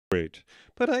Wait.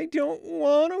 But I don't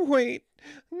want to wait.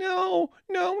 No,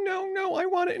 no, no, no. I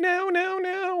want it now, now,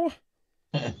 now.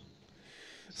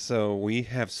 So we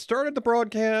have started the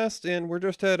broadcast, and we're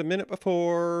just at a minute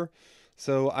before.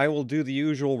 So I will do the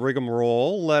usual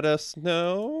rigmarole. Let us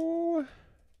know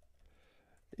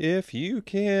if you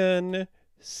can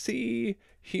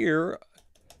hear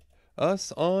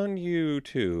us on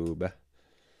YouTube.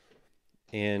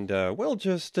 And we'll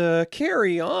just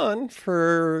carry on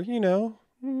for,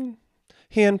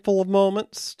 handful of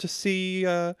moments to see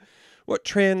what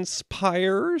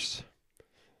transpires.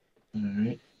 All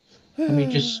right. Let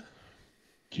me just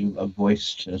do a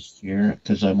voice test here,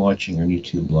 because I'm watching on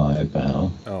YouTube Live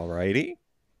now. Alrighty.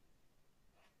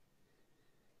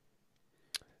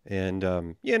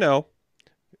 And,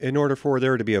 in order for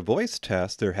there to be a voice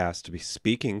test, there has to be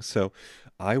speaking. So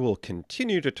I will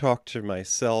continue to talk to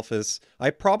myself as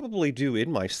I probably do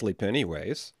in my sleep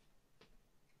anyways.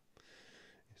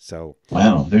 So.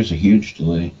 Wow, there's a huge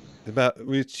delay.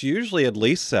 It's usually at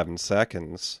least 7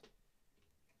 seconds.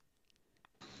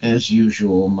 As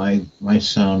usual, my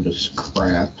sound is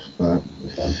crap, but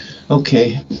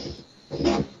okay.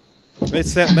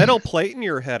 It's that metal plate in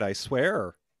your head, I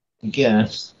swear.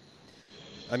 Yes.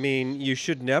 I mean, you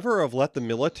should never have let the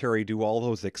military do all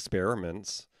those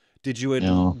experiments. Did you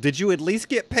at least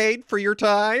get paid for your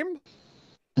time?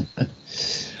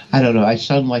 I don't know. I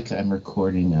sound like I'm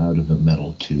recording out of a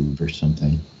metal tube or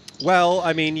something. Well,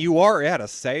 I mean, you are at a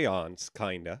seance,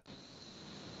 kinda.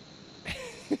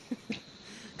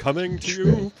 Coming to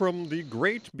you from the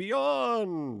great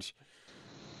beyond.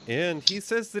 And he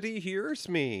says that he hears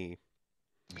me.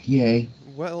 Yay.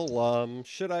 Well,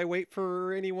 should I wait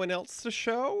for anyone else to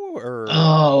show, or?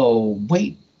 Oh,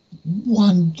 wait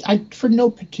for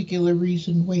no particular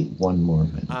reason, wait one more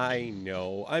minute. I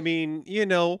know. I mean,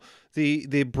 the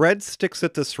breadsticks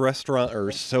at this restaurant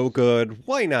are so good.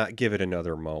 Why not give it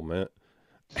another moment?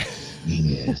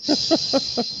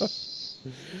 Yes.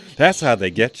 That's how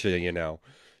they get you,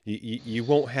 You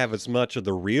won't have as much of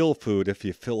the real food if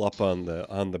you fill up on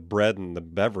the bread and the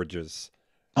beverages.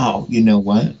 Oh, you know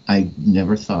what? I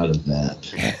never thought of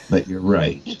that, but you're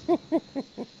right.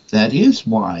 That is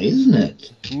why, isn't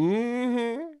it?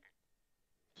 Mm-hmm.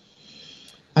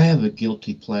 I have a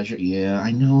guilty pleasure. Yeah,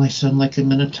 I know I sound like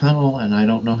I'm in a tunnel, and I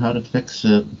don't know how to fix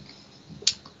it.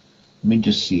 Let me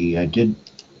just see. I did.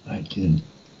 I'm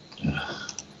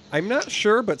not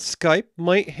sure, but Skype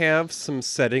might have some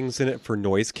settings in it for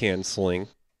noise canceling.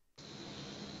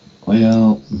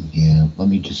 Well, yeah, let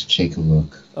me just take a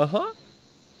look. Uh-huh.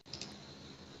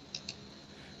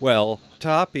 Well,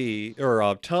 Toppie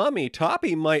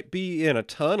might be in a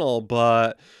tunnel,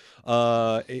 but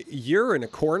you're in a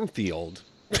cornfield.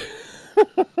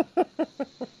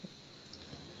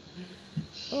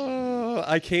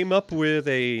 I came up with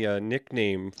a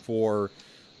nickname for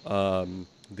the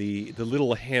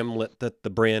little hamlet that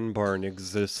the Bran Barn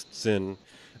exists in.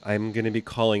 I'm going to be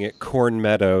calling it Corn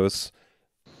Meadows.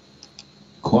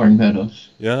 Corn Meadows?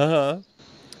 Yeah.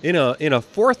 In a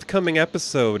forthcoming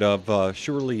episode of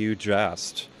Surely You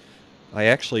Jest, I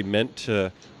actually meant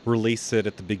to release it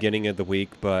at the beginning of the week,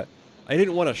 but I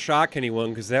didn't want to shock anyone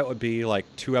because that would be like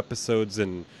 2 episodes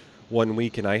in 1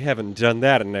 week, and I haven't done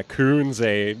that in a coon's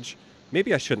age.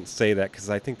 Maybe I shouldn't say that because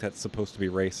I think that's supposed to be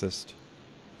racist.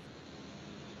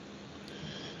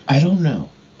 I don't know.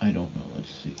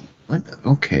 Let's see.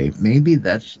 Okay, maybe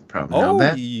that's the problem.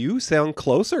 Oh, you sound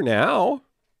closer now.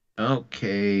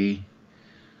 Okay.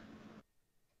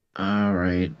 All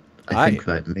right. I think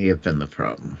that may have been the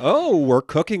problem. Oh, we're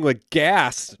cooking with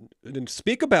gas. And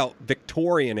speak about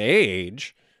Victorian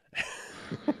age.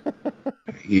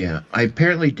 Yeah, I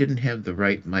apparently didn't have the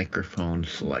right microphone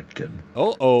selected.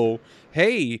 Oh.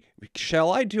 Hey,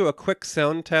 shall I do a quick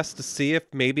sound test to see if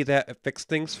maybe that fixed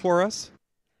things for us?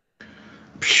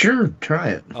 Sure, try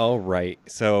it. All right.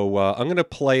 So I'm going to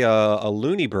play a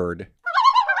Looney Bird.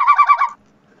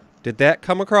 Did that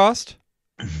come across?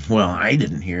 Well, I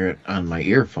didn't hear it on my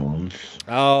earphones.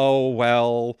 Oh,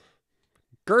 well.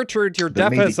 Gertrude, you're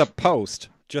deaf as a post.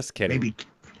 Just kidding.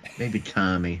 Maybe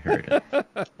Tommy heard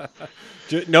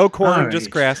it. No corn, right.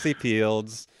 Just grassy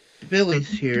fields. Billy's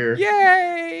here.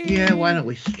 Yay! Yeah, why don't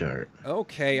we start?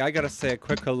 Okay, I gotta say a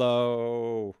quick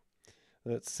hello.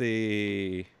 Let's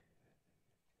see.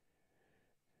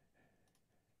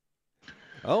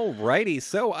 Alrighty,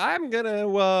 so I'm gonna,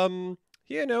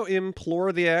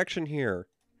 implore the action here.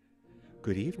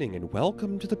 Good evening and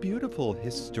welcome to the beautiful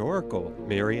historical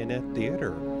Marionette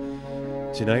Theater.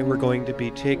 Tonight we're going to be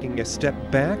taking a step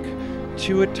back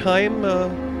to a time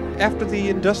after the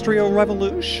Industrial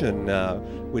Revolution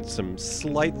with some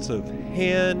sleights of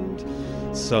hand,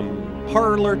 some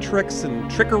parlor tricks and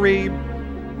trickery,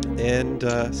 and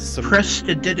some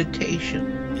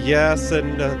prestidigitation. Yes,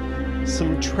 and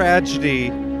some tragedy,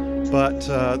 but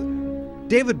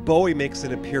David Bowie makes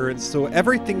an appearance, so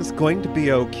everything's going to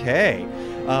be okay.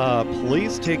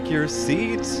 Please take your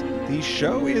seats. The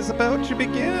show is about to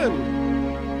begin.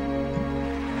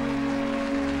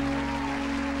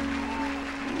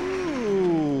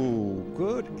 Ooh,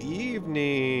 good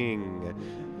evening.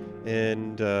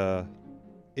 And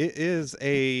it is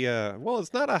well,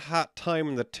 it's not a hot time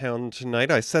in the town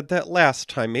tonight. I said that last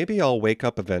time. Maybe I'll wake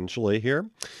up eventually here.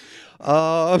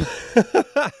 I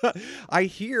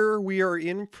hear we are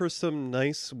in for some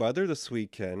nice weather this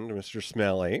weekend, Mr.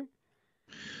 Smellie.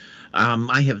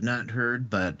 I have not heard,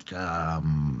 but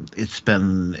it's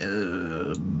been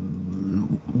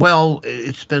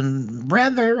it's been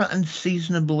rather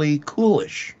unseasonably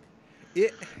coolish.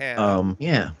 It has.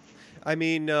 Yeah. I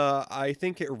mean, I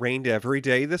think it rained every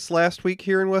day this last week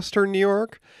here in Western New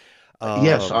York.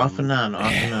 Yes, off and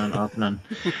on.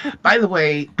 By the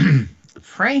way,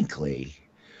 frankly,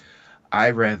 I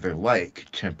rather like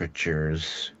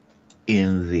temperatures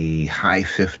in the high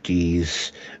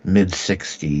 50s, mid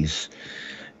 60s.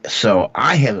 So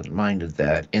I haven't minded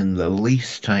that in the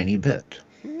least tiny bit.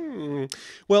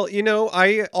 Well,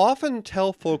 I often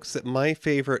tell folks that my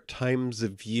favorite times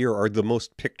of year are the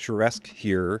most picturesque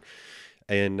here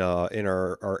in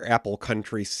our apple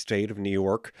country state of New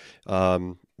York.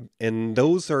 And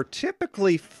those are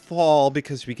typically fall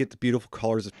because we get the beautiful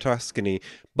colors of Tuscany.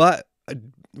 But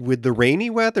with the rainy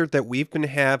weather that we've been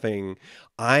having,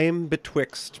 I'm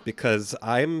betwixt because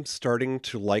I'm starting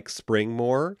to like spring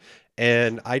more.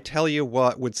 And I tell you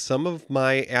what, with some of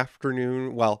my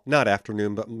not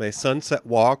afternoon, but my sunset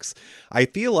walks, I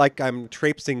feel like I'm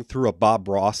traipsing through a Bob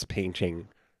Ross painting.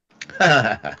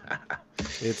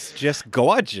 It's just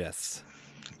gorgeous.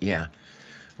 Yeah.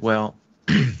 Well,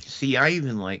 see, I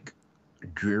even like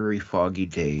dreary, foggy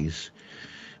days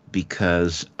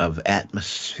because of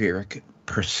atmospheric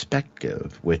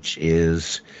perspective, which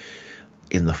is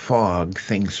in the fog,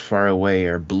 things far away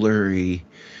are blurry,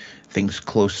 things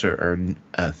closer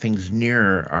are things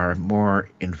nearer are more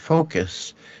in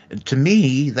focus. And to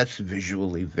me, that's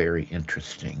visually very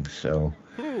interesting. So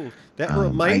that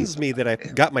reminds me that I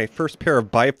got my first pair of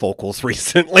bifocals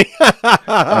recently.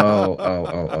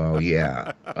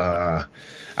 Yeah.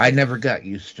 I never got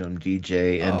used to them,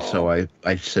 DJ, and so I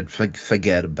said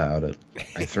forget about it.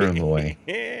 I threw them away.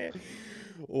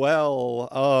 Well,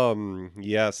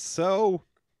 yes. So,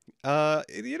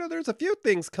 there's a few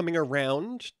things coming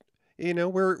around.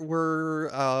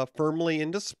 We're firmly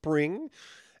into spring,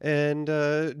 and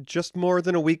just more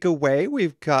than a week away,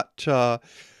 we've got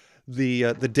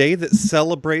the day that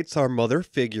celebrates our mother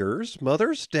figures.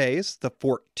 Mother's Day is the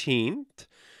 14th,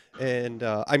 and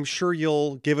I'm sure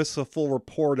you'll give us a full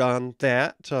report on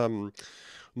that.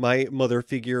 My mother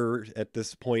figure at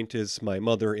this point is my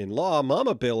mother-in-law,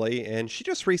 Mama Billy, and she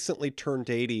just recently turned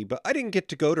 80, but I didn't get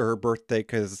to go to her birthday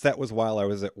because that was while I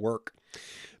was at work.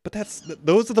 But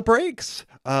those are the breaks.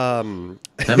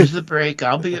 Them's the break.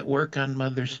 I'll be at work on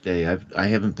Mother's Day. I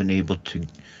haven't been able to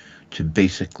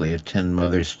basically attend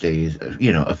Mother's Day,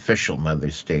 official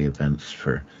Mother's Day events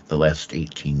for the last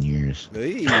 18 years.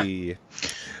 Hey.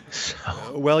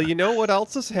 So. Well, you know what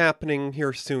else is happening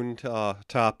here soon,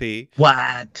 Toppie?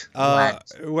 What?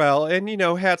 Well, and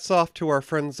hats off to our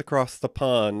friends across the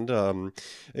pond, and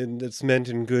it's meant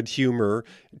in good humor.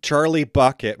 Charlie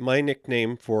Bucket, my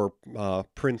nickname for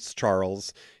Prince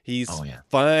Charles, he's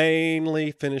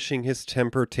finally finishing his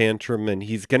temper tantrum, and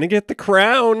he's going to get the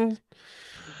crown.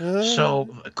 So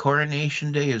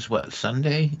Coronation Day is what,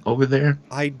 Sunday over there?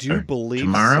 I do believe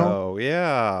tomorrow? So,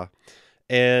 yeah.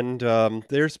 And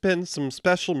there's been some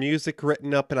special music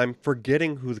written up, and I'm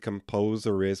forgetting who the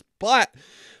composer is, but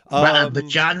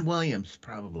John Williams,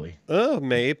 probably. Oh,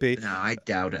 maybe. No, I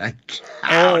doubt it.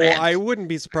 I wouldn't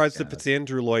be surprised if it's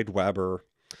Andrew Lloyd Webber.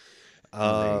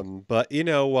 But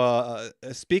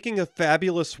speaking of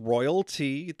fabulous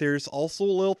royalty, there's also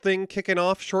a little thing kicking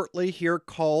off shortly here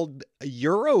called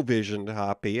Eurovision,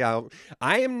 Toppie.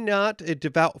 I am not a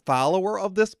devout follower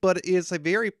of this, but it is a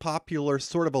very popular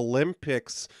sort of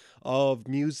Olympics of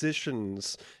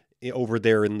musicians over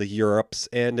there in the Europes,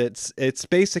 and it's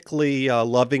basically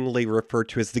lovingly referred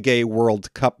to as the Gay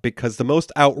World Cup because the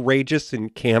most outrageous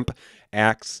and camp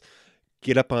acts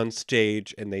get up on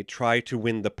stage and they try to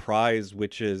win the prize,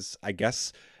 which is, I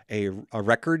guess, a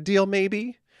record deal,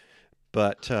 maybe.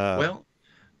 But I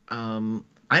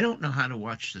don't know how to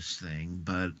watch this thing,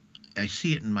 but I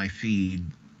see it in my feed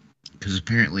because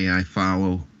apparently I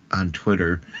follow on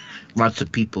Twitter lots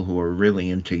of people who are really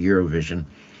into Eurovision.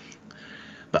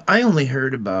 But I only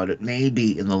heard about it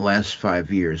maybe in the last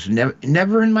 5 years.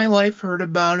 Never in my life heard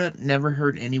about it. Never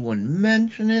heard anyone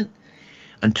mention it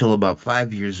until about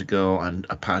 5 years ago on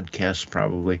a podcast,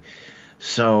 probably.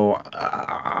 So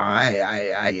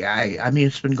I mean,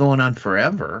 it's been going on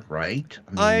forever, right?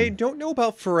 I I mean, don't know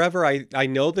about forever. I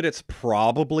know that it's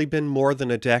probably been more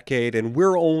than a decade, and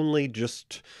we're only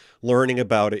just learning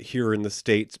about it here in the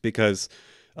States because,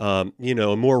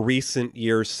 in more recent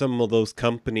years, some of those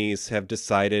companies have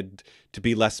decided to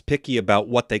be less picky about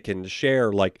what they can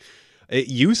share. Like, it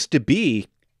used to be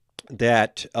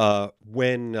that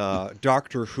when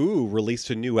Doctor Who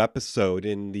released a new episode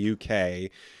in the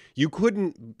UK, you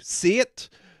couldn't see it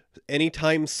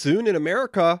anytime soon in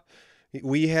America.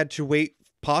 We had to wait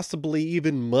possibly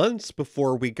even months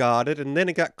before we got it, and then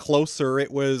it got closer.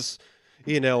 It was,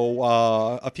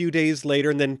 a few days later,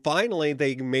 and then finally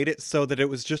they made it so that it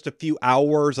was just a few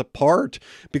hours apart.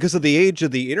 Because of the age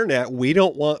of the internet, we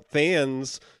don't want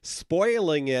fans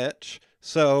spoiling it,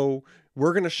 so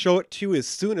we're going to show it to you as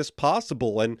soon as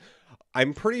possible. And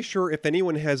I'm pretty sure if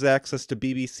anyone has access to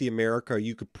BBC America,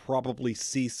 you could probably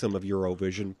see some of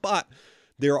Eurovision, but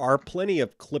there are plenty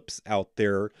of clips out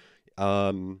there,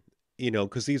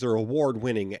 because these are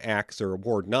award-winning acts or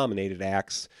award-nominated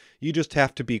acts. You just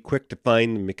have to be quick to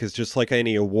find them because just like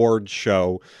any award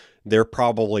show, they're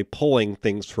probably pulling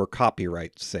things for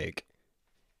copyright's sake.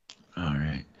 all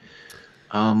right.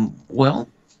 Well,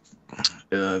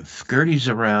 if Gertie's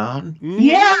around.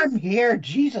 Yeah, I'm here.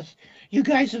 Jesus, you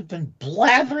guys have been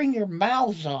blathering your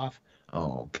mouths off.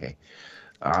 Oh, okay.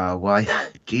 Well,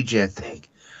 DJ,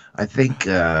 I think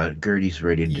Gertie's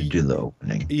ready to do the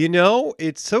opening.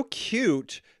 It's so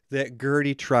cute that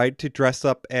Gertie tried to dress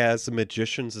up as a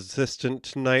magician's assistant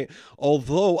tonight,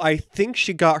 although I think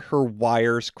she got her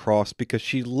wires crossed because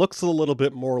she looks a little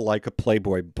bit more like a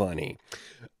Playboy bunny.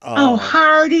 Oh,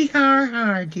 hardy,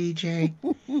 har, DJ.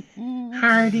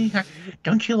 Hardy, har.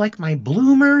 Don't you like my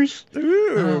bloomers?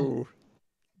 Ooh.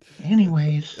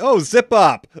 Anyways. Oh, zip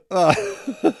up.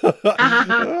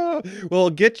 Well,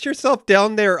 get yourself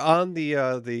down there on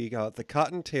the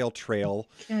Cottontail Trail.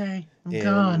 Okay, I'm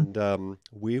and gone.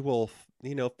 We will,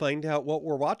 find out what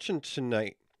we're watching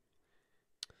tonight.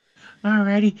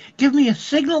 Alrighty. Give me a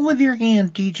signal with your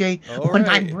hand, DJ, when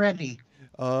right. I'm ready.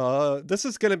 This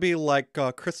is going to be like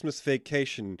Christmas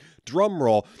Vacation. Drum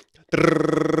roll.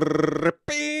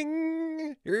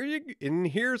 Bing! And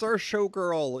here's our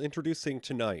showgirl introducing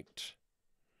tonight.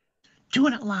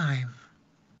 Doing it live.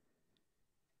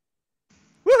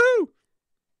 Woohoo!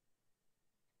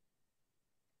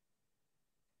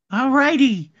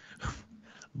 Alrighty.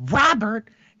 Robert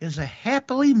is a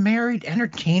happily married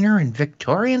entertainer in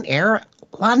Victorian-era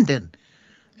London.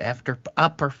 After a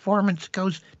performance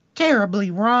goes terribly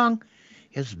wrong,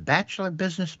 his bachelor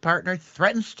business partner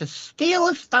threatens to steal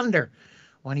his thunder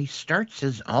when he starts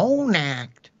his own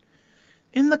act.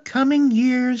 In the coming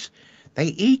years, they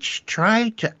each try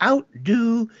to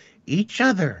outdo each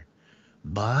other.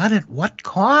 But at what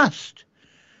cost?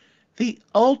 The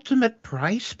ultimate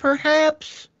price,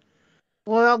 perhaps?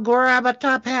 Well, grab a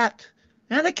top hat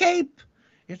and a cape.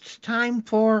 It's time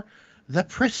for The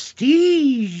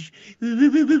Prestige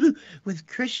with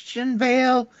Christian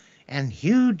Bale and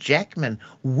Hugh Jackman.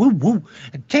 Woo woo.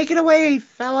 Take it away,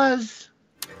 fellas.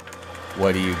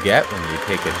 What do you get when you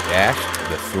take a dash to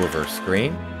the silver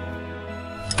screen?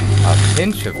 A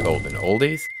pinch of golden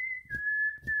oldies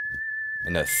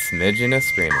and a smidgen of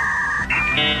streaming.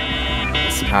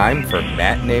 It's time for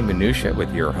Matinee Minutia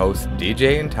with your hosts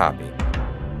DJ and Toppie.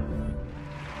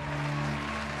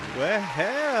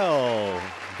 Well,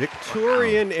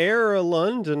 Victorian era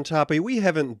London, Toppie. We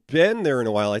haven't been there in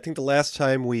a while. I think the last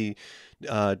time we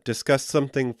discussed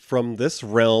something from this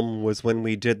realm was when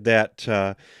we did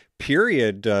that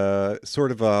period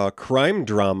sort of a crime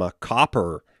drama,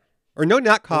 Copper. Or no,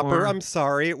 not Copper. I'm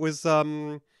sorry. It was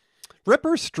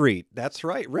Ripper Street. That's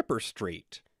right, Ripper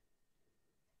Street.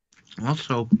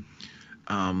 Also,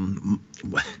 all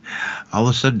of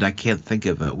a sudden, I can't think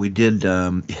of it. We did,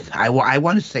 I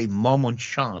want to say Moment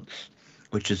Chance,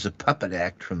 which is a puppet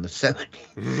act from the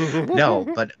 70s.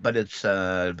 No, but it's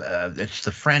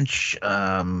the French,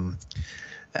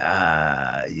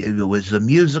 it was a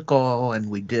musical, and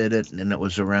we did it, and it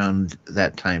was around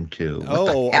that time, too.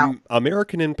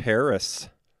 American in Paris.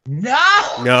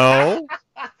 No! No?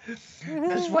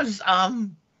 This was,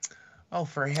 oh,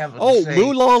 for heaven's sake.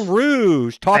 Moulin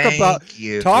Rouge. Talk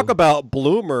you. about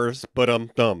bloomers,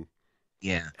 but dumb.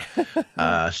 Yeah.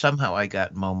 Somehow I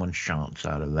got Moment Chance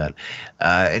out of that.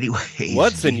 Anyways.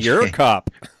 What's in your cup?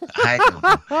 I don't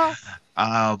know.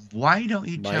 Why don't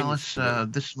you tell us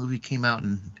this movie came out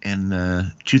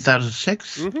in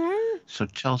 2006? Mm-hmm. So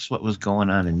tell us what was going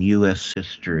on in U.S.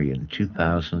 history in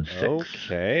 2006.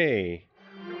 Okay.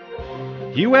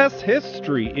 U.S.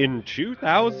 history in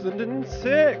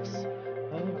 2006.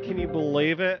 Oh, can you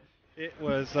believe it? It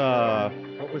was,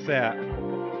 what was that?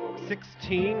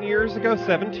 16 years ago?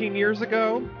 17 years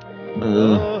ago?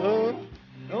 Oh,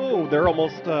 they're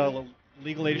almost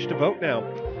legal age to vote now.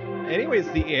 Anyways,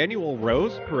 the annual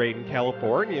Rose Parade in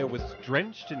California was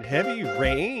drenched in heavy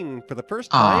rain for the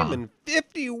first time in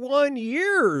 51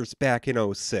 years back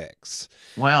in 06.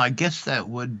 Well, I guess that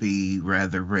would be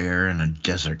rather rare in a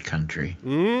desert country.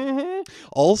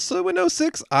 Also in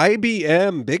 06,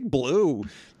 IBM, Big Blue,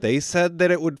 they said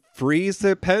that it would freeze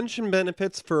their pension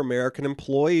benefits for American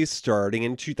employees starting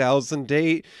in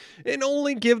 2008 and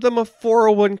only give them a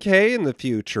 401k in the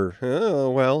future. Oh,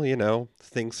 well, you know,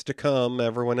 things to come.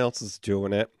 Everyone else is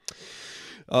doing it.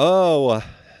 Oh,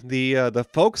 the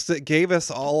folks that gave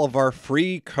us all of our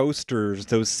free coasters,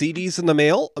 those CDs in the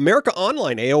mail, America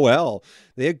Online, AOL,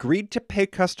 they agreed to pay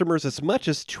customers as much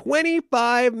as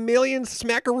 25 million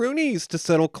smackaroonies to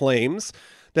settle claims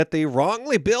that they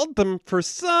wrongly billed them for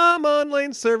some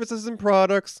online services and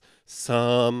products.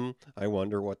 Some, I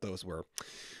wonder what those were.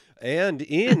 And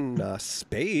in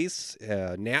space,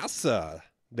 NASA,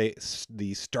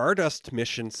 the Stardust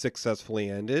mission successfully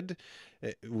ended.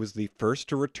 It was the first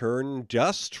to return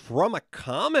dust from a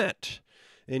comet.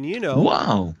 And, you know,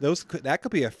 wow, that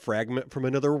could be a fragment from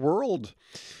another world.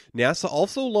 NASA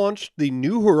also launched the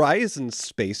New Horizons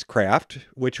spacecraft,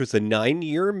 which was a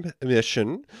 9-year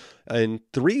mission and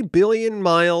 3 billion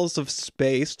miles of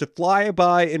space to fly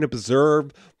by and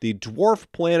observe the dwarf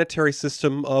planetary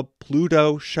system of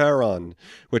Pluto-Charon,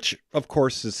 which, of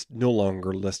course, is no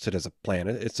longer listed as a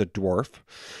planet. It's a dwarf.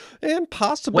 And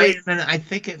possibly... Wait a minute, I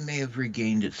think it may have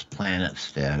regained its planet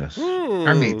status.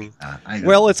 Or maybe not. I don't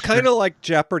well, know. it's kind of like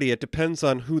Jeopardy. It depends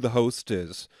on who the host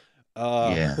is.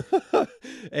 Yeah.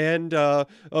 And,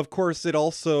 of course, it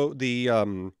also, the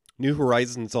New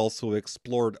Horizons also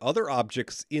explored other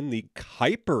objects in the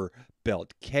Kuiper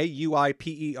Belt,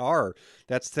 Kuiper.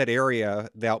 That's that area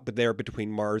out there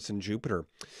between Mars and Jupiter.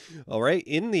 All right,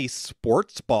 in the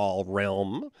sports ball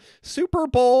realm, Super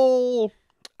Bowl...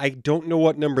 I don't know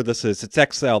what number this is. It's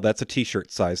XL. That's a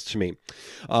t-shirt size to me.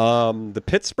 The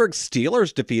Pittsburgh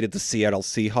Steelers defeated the Seattle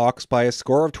Seahawks by a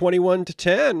score of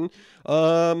 21-10.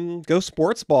 Go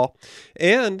sports ball.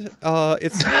 And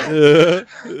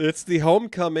it's the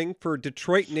homecoming for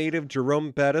Detroit native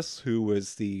Jerome Bettis, who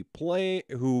was playing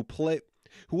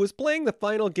the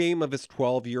final game of his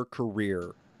 12-year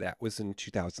career. That was in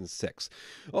 2006.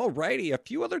 Alrighty, a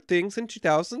few other things in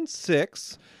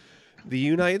 2006. The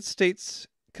United States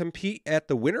compete at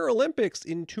the Winter Olympics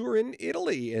in Turin,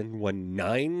 Italy, and won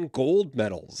 9 gold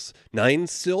medals, 9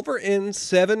 silver and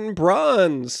 7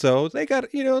 bronze. So they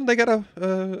got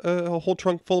a whole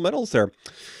trunk full of medals there.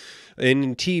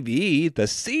 In TV, the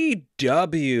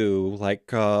CW, like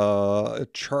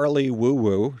Charlie Woo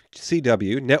Woo,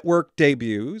 CW network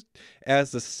debuts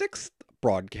as the 6th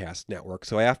broadcast network.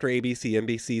 So after ABC,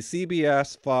 NBC,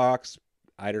 CBS, Fox,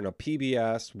 I don't know,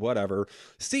 PBS, whatever,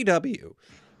 CW.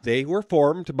 They were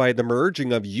formed by the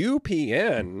merging of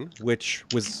UPN, which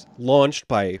was launched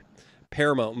by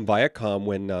Paramount and Viacom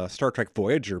when Star Trek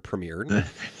Voyager premiered.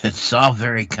 It's all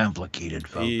very complicated,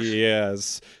 folks.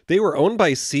 Yes. They were owned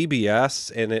by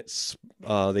CBS, and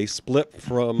they split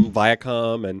from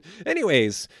Viacom. And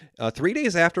anyways, 3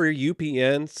 days after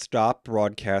UPN stopped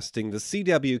broadcasting, the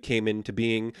CW came into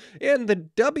being, and the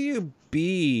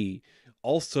WB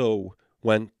also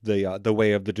went the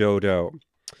way of the dodo.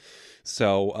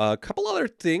 So a couple other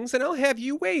things, and I'll have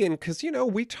you weigh in because, you know,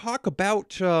 we talk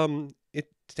about talent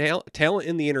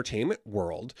in the entertainment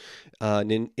world.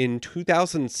 In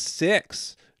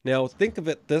 2006, now think of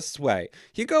it this way.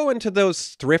 You go into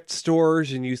those thrift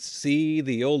stores and you see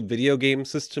the old video game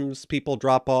systems people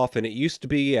drop off, and it used to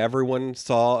be everyone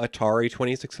saw Atari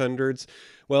 2600s.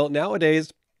 Well,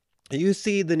 nowadays... you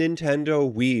see the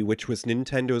Nintendo Wii, which was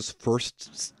Nintendo's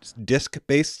first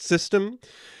disc-based system.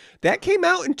 That came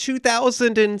out in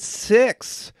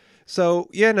 2006. So,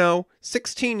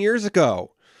 16 years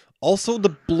ago. Also,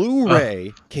 the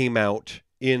Blu-ray came out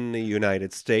in the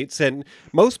United States. And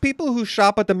most people who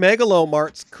shop at the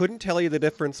Megalomarts couldn't tell you the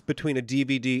difference between a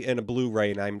DVD and a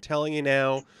Blu-ray. And I'm telling you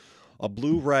now, a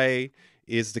Blu-ray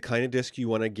is the kind of disc you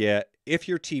want to get if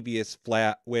your TV is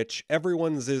flat, which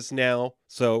everyone's is now.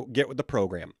 So get with the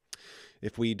program.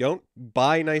 If we don't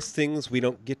buy nice things, we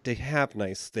don't get to have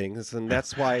nice things. And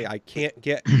that's why I can't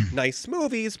get nice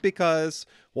movies, because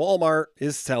Walmart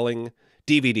is selling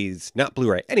DVDs, not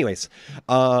Blu-ray. Anyways,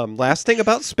 last thing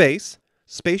about space.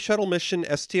 Space Shuttle mission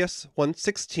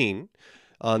STS-116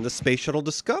 on the Space Shuttle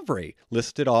Discovery,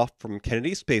 listed off from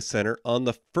Kennedy Space Center on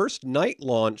the first night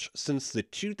launch since the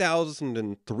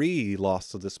 2003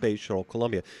 loss of the Space Shuttle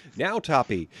Columbia. Now,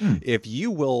 Toppie, if you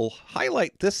will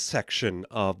highlight this section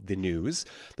of the news,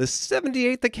 the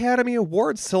 78th Academy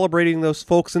Awards celebrating those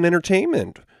folks in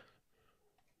entertainment.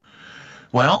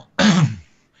 Well,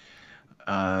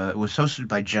 it was hosted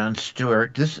by Jon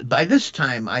Stewart. By this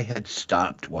time, I had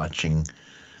stopped watching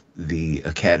the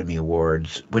Academy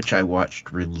Awards, which I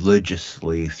watched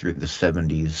religiously through the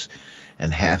 70s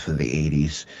and half of the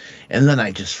 80s. And then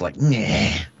I just like,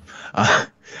 nah.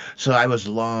 So I was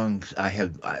long. I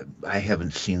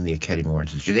haven't seen the Academy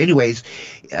Awards. Anyways,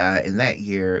 in that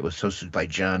year, it was hosted by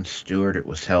Jon Stewart. It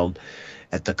was held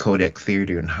at the Kodak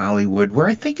Theater in Hollywood, where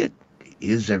I think it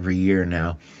is every year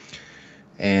now.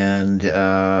 And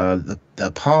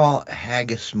the Paul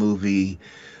Haggis movie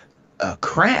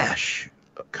Crash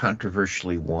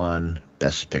controversially won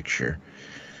Best Picture.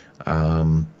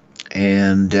 And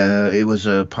it was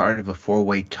a part of a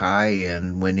four-way tie,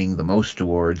 and winning the most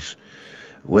awards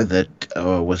with it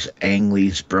was Ang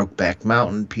Lee's Brokeback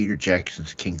Mountain, Peter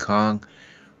Jackson's King Kong,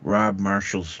 Rob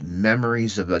Marshall's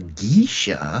Memories of a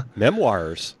Geisha.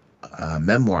 Memoirs,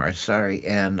 sorry.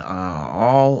 And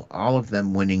all of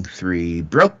them winning 3.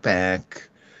 Brokeback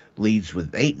leads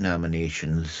with 8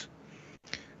 nominations,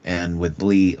 and with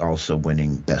Lee also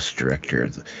winning Best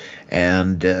Director.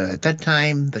 And at that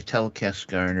time, the telecast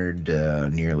garnered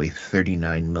nearly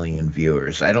 39 million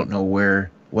viewers. I don't know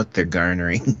what they're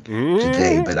garnering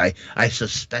today, but I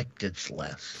suspect it's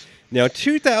less. Now,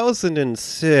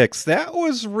 2006, that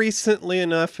was recently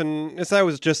enough, and as I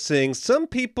was just saying, some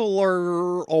people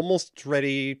are almost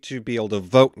ready to be able to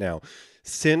vote now.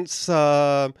 Since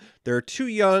they're too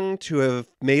young to have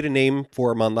made a name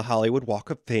for them on the Hollywood Walk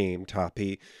of Fame,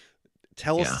 Toppie,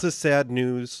 tell us the sad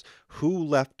news. Who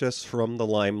left us from the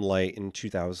limelight in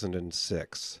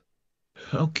 2006?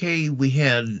 Okay, we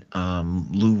had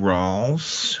Lou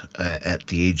Rawls at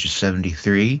the age of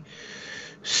 73,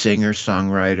 singer,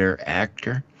 songwriter,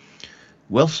 actor.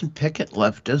 Wilson Pickett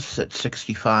left us at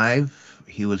 65.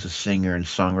 He was a singer and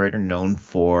songwriter known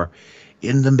for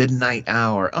In the Midnight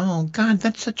Hour. Oh, God,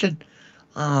 that's such a...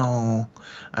 Oh,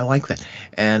 I like that.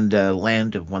 And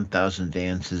Land of 1,000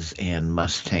 Dances and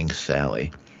Mustang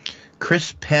Sally.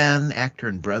 Chris Penn, actor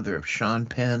and brother of Sean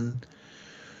Penn.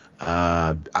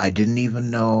 I didn't even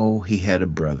know he had a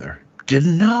brother.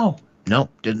 Didn't know.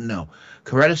 Nope, didn't know.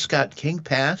 Coretta Scott King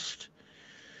passed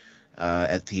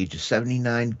at the age of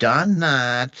 79. Don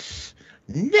Knotts,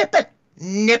 nip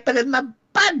it in my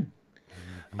bud.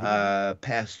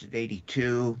 Passed at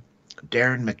 82.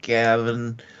 Darren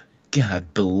McGavin,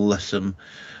 God bless him,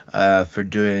 for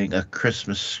doing A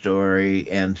Christmas Story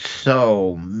and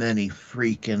so many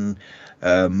freaking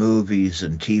movies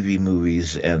and TV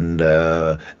movies and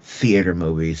theater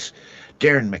movies.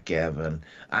 Darren McGavin,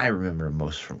 I remember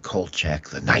most from Kolchak,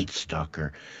 The Night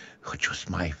Stalker, which was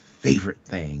my favorite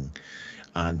thing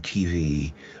on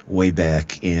TV way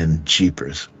back in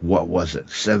Jeepers. What was it,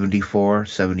 74,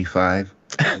 75?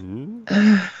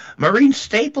 Maureen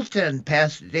Stapleton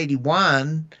passed at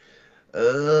 81.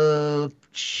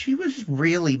 She was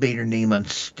really made her name on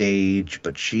stage,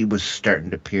 but she was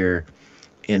starting to appear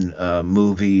in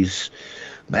movies.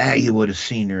 You would have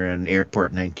seen her in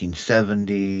Airport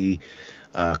 1970,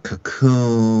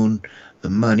 Cocoon, The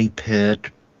Money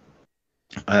Pit.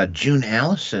 June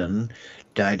Allison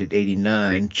died at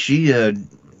 89. She,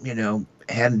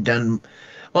 hadn't done...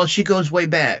 Well, she goes way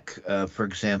back. For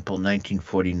example,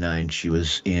 1949, she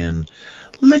was in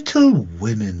Little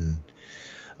Women.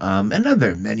 And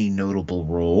other many notable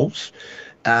roles.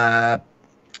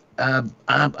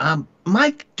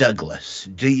 Mike Douglas.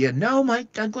 Do you know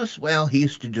Mike Douglas? Well, he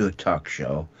used to do a talk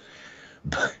show.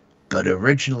 But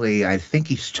originally, I think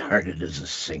he started as a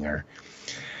singer.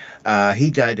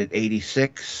 He died at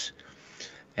 86.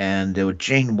 And there was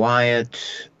Jane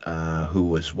Wyatt, who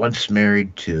was once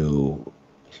married to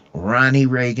Ronnie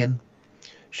Reagan.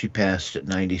 She passed at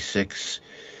 96.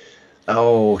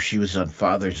 Oh, she was on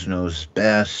Father's Knows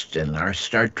Best and Our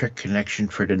Star Trek Connection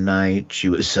for Tonight. She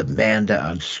was Amanda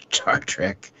on Star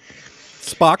Trek.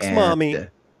 Spock's mommy.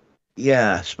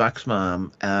 Spock's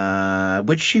mom,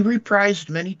 which she reprised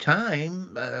many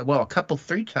times. Well,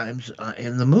 3 times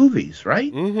in the movies,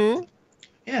 right? Mm-hmm.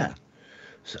 Yeah.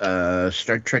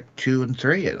 Star Trek 2 and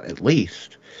 3 at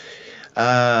least.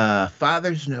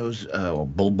 Father's Knows, blah,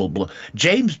 blah, blah.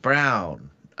 James Brown,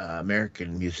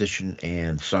 American musician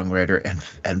and songwriter,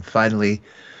 and finally,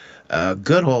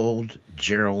 good old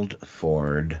Gerald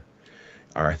Ford,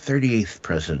 our 38th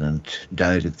president,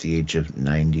 died at the age of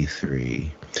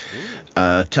 93.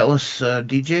 Tell us,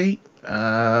 DJ,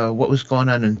 what was going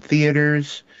on in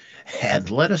theaters, and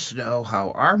let us know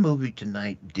how our movie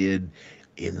tonight did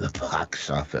in the box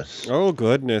office. Oh,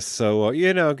 goodness. So,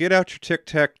 get out your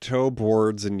tic-tac-toe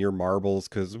boards and your marbles,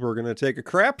 because we're going to take a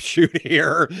crapshoot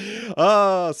here.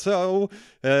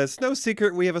 It's no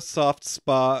secret we have a soft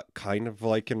spot, kind of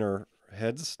like in our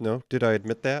heads. No, did I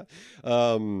admit that?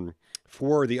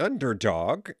 For the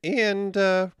underdog. And,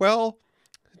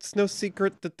 it's no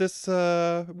secret that this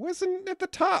wasn't at the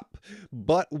top.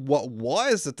 But what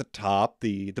was at the top,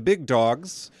 the big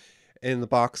dogs in the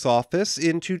box office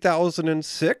in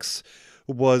 2006,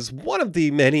 was one of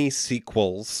the many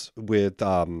sequels with,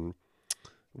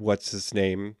 what's his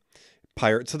name?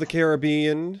 Pirates of the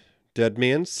Caribbean, Dead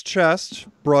Man's Chest,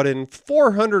 brought in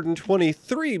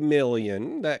 $423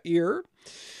 million that year.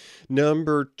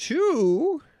 Number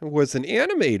 2 was an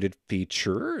animated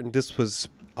feature, and this was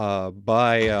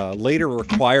later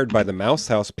acquired by the Mouse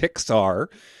House Pixar.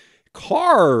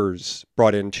 Cars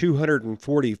brought in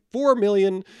 $244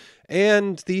 million.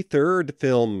 And the third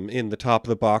film in the top of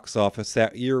the box office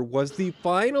that year was the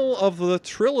final of the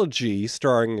trilogy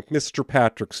starring Mr.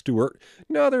 Patrick Stewart.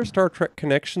 Another Star Trek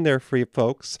connection there for you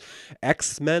folks.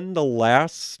 X-Men The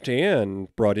Last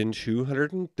Stand brought in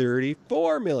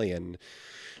 $234 million.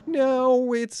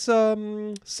 Now, it's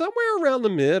somewhere around the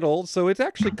middle, so it's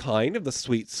actually kind of the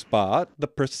sweet spot. The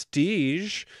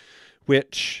Prestige,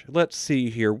 which, let's see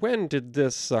here, when did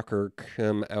this sucker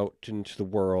come out into the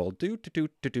world?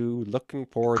 Looking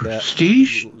for that.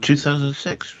 Prestige?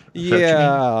 2006?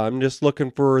 Yeah, I'm just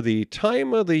looking for the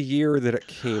time of the year that it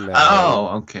came out.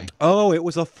 Oh, okay. Oh, it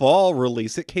was a fall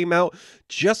release. It came out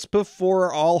just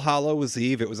before All Hallows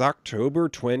Eve. It was October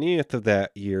 20th of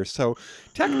that year. So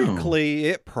technically,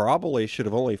 it probably should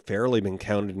have only fairly been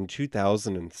counted in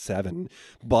 2007.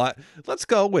 But let's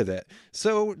go with it.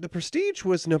 So The Prestige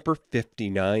was number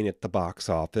 59 at the box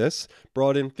office,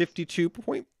 brought in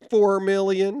 $52.4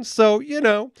 million. So,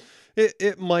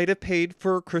 it might have paid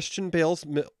for Christian Bale's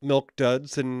Milk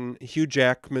Duds and Hugh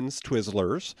Jackman's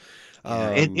Twizzlers.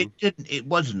 It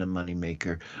wasn't a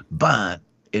moneymaker, but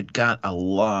it got a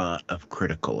lot of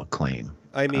critical acclaim.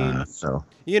 I mean,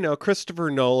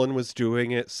 Christopher Nolan was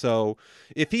doing it, so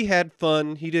if he had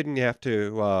fun, he didn't have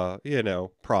to,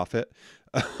 profit.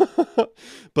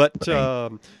 But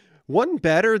Right. One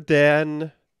better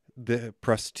than The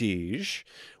Prestige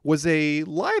was a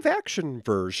live-action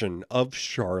version of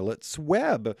Charlotte's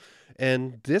Web.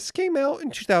 And this came out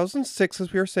in 2006,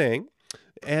 as we were saying,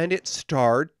 and it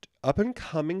starred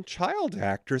up-and-coming child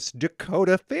actress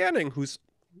Dakota Fanning, who's,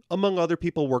 among other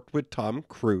people, worked with Tom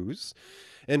Cruise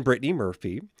and Brittany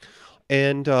Murphy.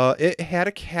 And it had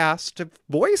a cast of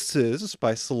voices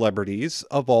by celebrities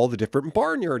of all the different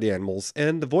barnyard animals.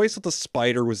 And the voice of the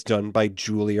spider was done by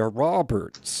Julia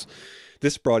Roberts.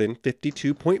 This brought in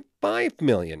 $52.5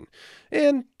 million.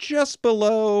 And just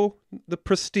below The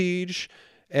Prestige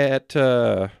at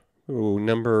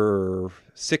number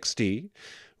 60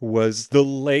 was The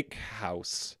Lake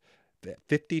House at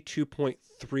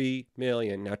 $52.3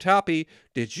 million. Now, Toppie,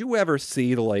 did you ever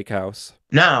see The Lake House?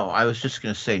 No, I was just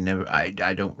going to say never. I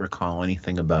don't recall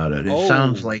anything about it. It Oh.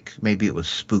 sounds like maybe it was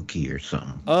spooky or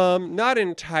something. Not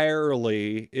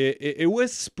entirely. It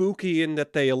was spooky in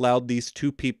that they allowed these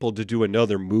two people to do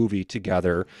another movie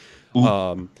together.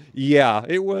 Yeah,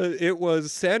 it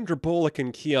was Sandra Bullock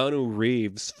and Keanu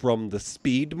Reeves from the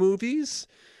Speed movies.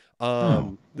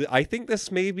 I think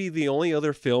this may be the only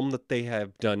other film that they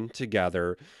have done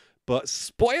together. But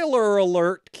spoiler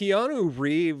alert, Keanu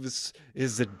Reeves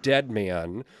is a dead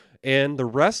man. And the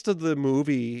rest of the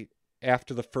movie,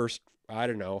 after the first,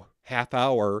 half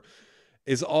hour,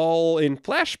 is all in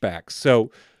flashbacks. So,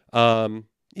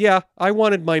 yeah, I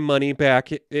wanted my money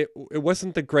back. It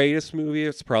wasn't the greatest movie.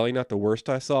 It's probably not the worst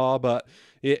I saw, but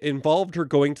it involved her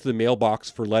going to the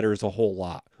mailbox for letters a whole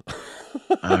lot.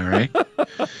 All right.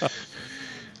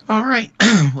 All right.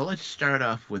 Well, let's start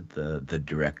off with the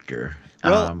director.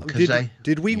 Well,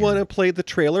 did we want to play the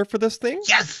trailer for this thing?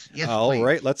 Yes. All please.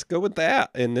 right, let's go with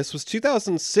that. And this was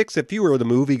 2006. If you were the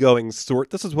movie-going sort,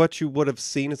 this is what you would have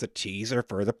seen as a teaser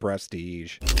for The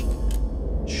Prestige.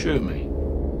 Shoot me.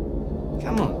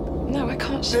 Come on. No, I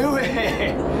can't shoot. Do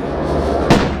it!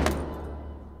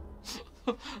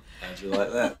 How'd you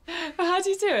like that? How do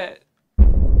you do it?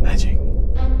 Magic.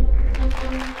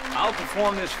 I'll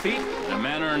perform this feat in a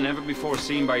manner never before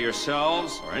seen by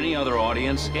yourselves or any other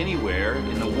audience anywhere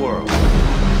in the world.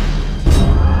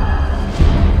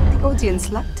 The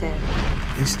audience loved it.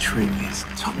 This treat is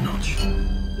top notch. You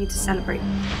need to celebrate.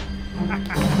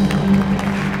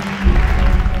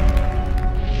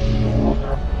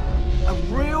 A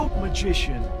real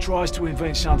magician tries to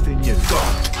invent something new.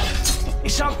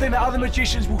 It's something that other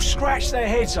magicians will scratch their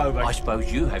heads over. I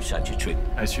suppose you have such a trick.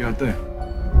 Actually, I do.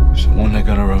 It's the one they're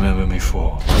gonna remember me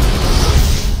for.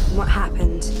 What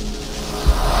happened?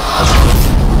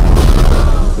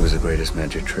 It was the greatest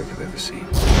magic trick I've ever seen.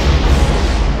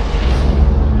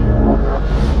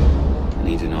 I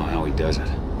need to know how he does it.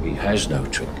 He has no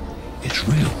trick. It's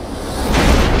real.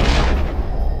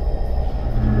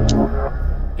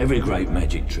 Every great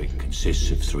magic trick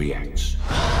consists of 3 acts.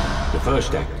 The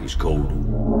first act is called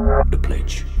the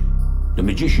pledge. The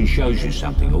magician shows you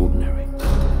something ordinary,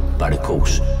 but of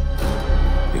course,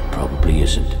 it probably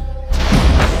isn't.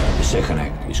 The second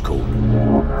act is called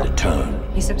the turn.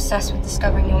 He's obsessed with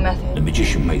discovering your method. The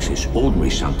magician makes this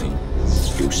ordinary something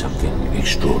do something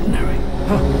extraordinary.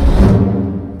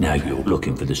 Now you're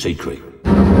looking for the secret,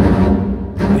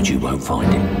 but you won't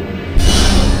find it.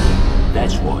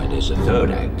 That's why there's a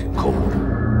third act called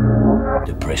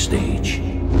the prestige.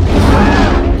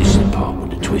 This is the part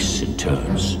with the twists and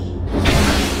turns,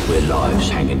 where lives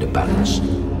hang in the balance.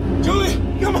 Julie,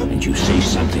 come on! And you see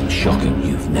something shocking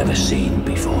you've never seen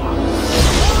before.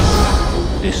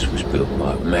 This was built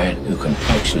by a man who can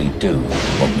actually do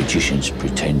what magicians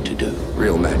pretend to do.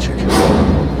 Real magic.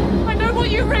 I know what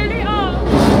you really are.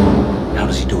 How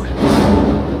does he do it?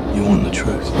 You want the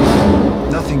truth?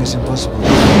 Nothing is impossible.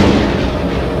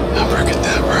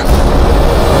 Abracadabra.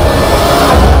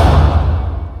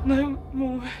 No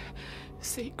more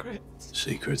secrets.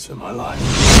 Secrets of my life.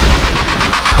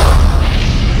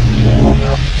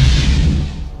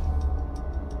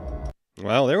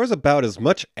 Well, there was about as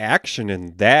much action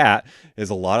in that as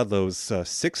a lot of those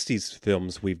 60s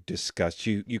films we've discussed.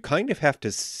 You kind of have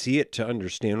to see it to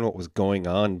understand what was going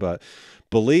on, but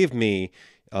believe me,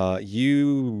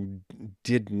 you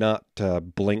did not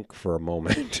blink for a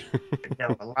moment.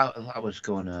 No, a lot was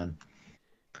going on.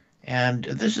 And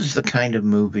this is the kind of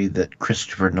movie that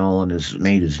Christopher Nolan has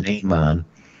made his name on,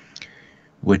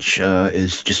 which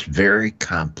is just very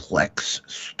complex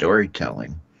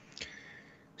storytelling.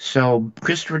 So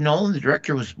Christopher Nolan, the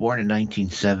director, was born in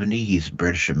 1970. He's a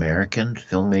British-American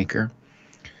filmmaker.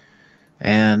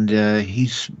 And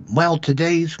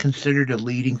today he's considered a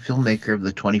leading filmmaker of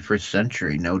the 21st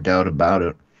century, no doubt about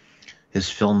it. His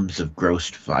films have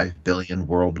grossed $5 billion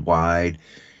worldwide.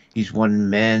 He's won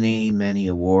many, many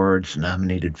awards,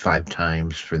 nominated 5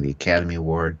 times for the Academy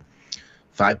Award,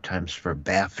 5 times for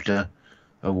BAFTA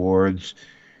Awards,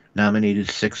 nominated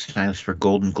 6 times for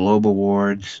Golden Globe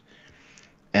Awards.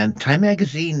 And Time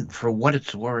Magazine, for what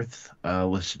it's worth,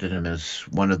 listed him as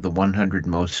one of the 100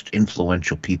 most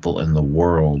influential people in the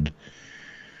world.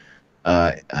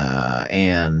 As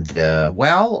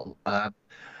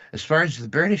far as the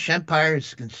British Empire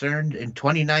is concerned, in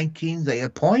 2019, they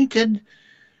appointed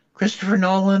Christopher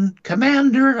Nolan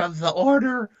Commander of the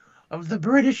Order of the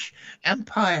British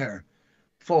Empire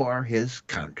for his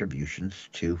contributions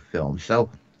to film. So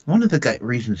one of the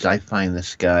reasons I find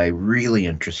this guy really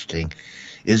interesting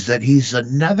is that he's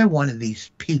another one of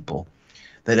these people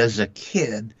that as a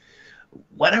kid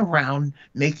went around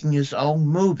making his own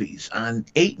movies on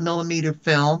 8mm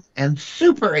film and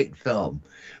Super 8 film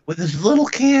with his little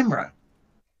camera.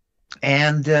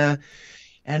 And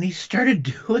he started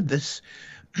doing this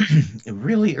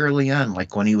really early on,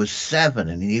 like when he was 7,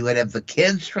 and he would have the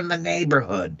kids from the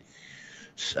neighborhood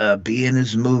be in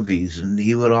his movies, and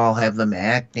he would all have them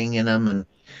acting in them. And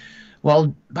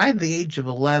well, by the age of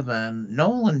 11,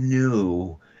 Nolan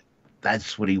knew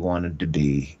that's what he wanted to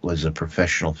be, was a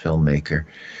professional filmmaker.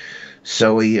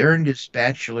 So he earned his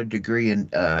bachelor degree in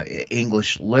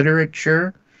English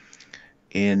literature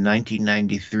in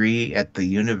 1993 at the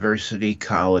University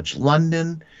College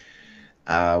London,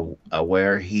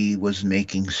 where he was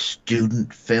making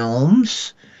student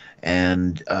films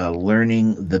and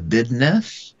learning the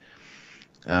business.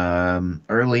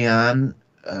 Early on,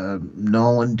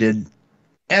 Nolan did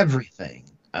everything.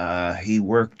 He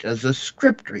worked as a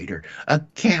script reader, a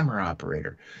camera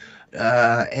operator.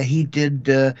 He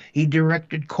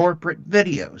directed corporate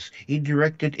videos. He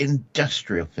directed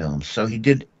industrial films. So he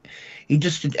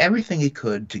just did everything he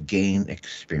could to gain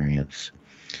experience.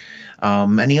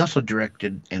 And he also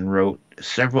directed and wrote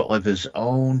several of his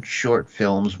own short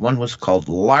films. One was called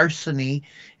Larceny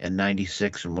in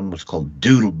 96, and one was called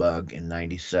Doodlebug in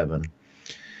 97.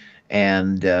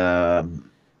 And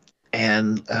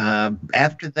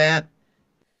after that,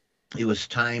 it was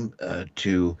time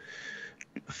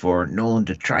for Nolan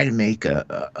to try to make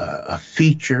a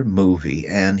feature movie,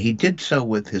 and he did so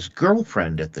with his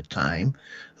girlfriend at the time,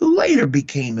 who later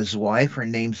became his wife. Her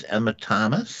name's Emma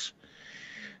Thomas.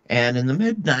 And in the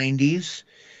mid-90s,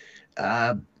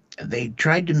 they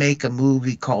tried to make a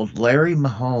movie called Larry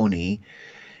Mahoney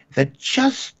that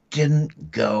just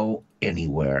didn't go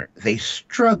anywhere. They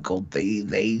struggled.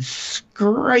 They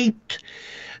scraped.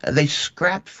 They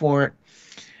scrapped for it,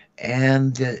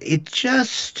 and it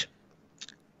just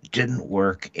didn't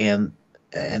work. And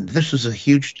this was a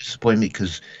huge disappointment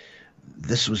because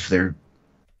this was their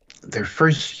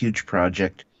first huge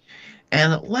project,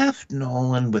 and it left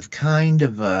Nolan with kind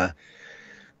of a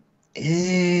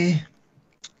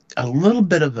little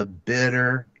bit of a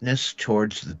bitterness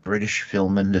towards the British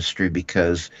film industry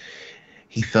because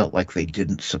he felt like they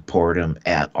didn't support him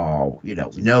at all. You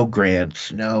know, no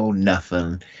grants, no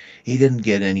nothing. He didn't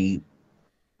get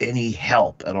any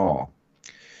help at all.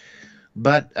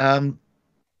 But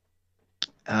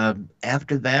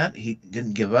after that, he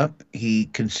didn't give up. He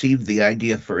conceived the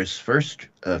idea for his first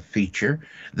feature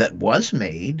that was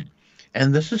made,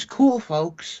 and this is cool,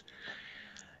 folks.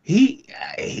 He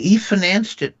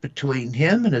financed it between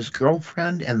him and his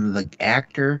girlfriend and the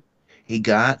actor he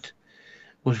got,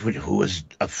 who was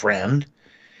a friend,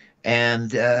 and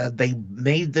they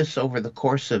made this over the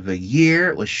course of a year.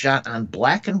 It was shot on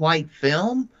black and white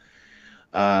film,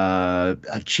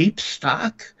 a cheap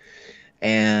stock,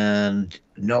 and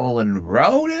Nolan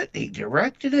wrote it, he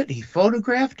directed it, he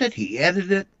photographed it, he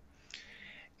edited it,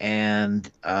 and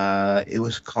it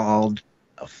was called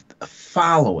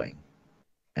Following,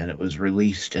 and it was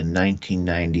released in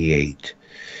 1998.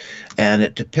 And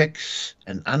it depicts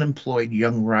an unemployed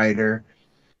young writer,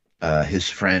 his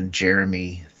friend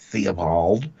Jeremy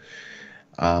Theobald,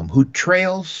 who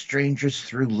trails strangers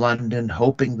through London,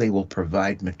 hoping they will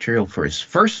provide material for his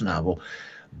first novel,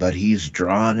 but he's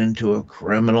drawn into a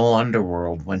criminal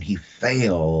underworld when he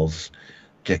fails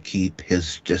to keep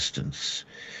his distance.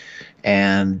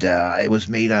 And it was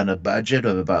made on a budget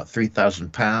of about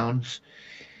 £3,000,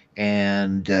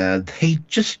 and they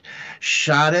just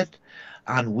shot it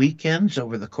on weekends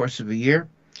over the course of a year.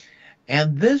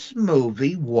 And this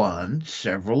movie won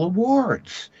several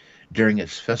awards during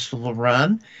its festival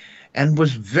run and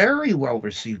was very well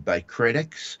received by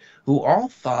critics, who all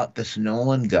thought this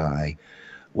Nolan guy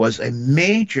was a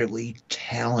majorly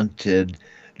talented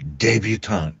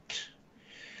debutante.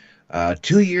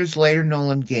 2 years later,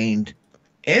 Nolan gained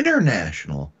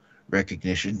international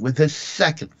recognition with his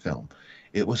second film.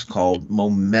 It was called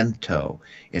Memento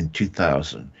in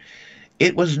 2000.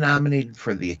 It was nominated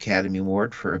for the Academy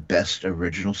Award for Best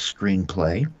Original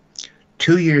Screenplay.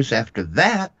 2 years after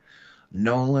that,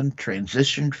 Nolan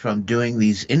transitioned from doing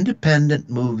these independent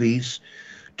movies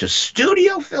to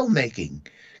studio filmmaking,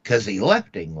 because he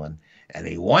left England and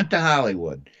he went to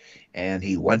Hollywood, and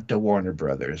he went to Warner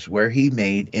Brothers, where he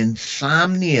made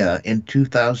Insomnia in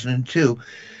 2002,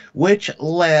 which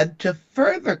led to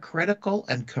further critical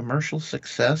and commercial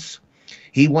success.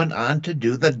 He went on to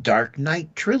do the Dark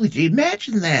Knight trilogy.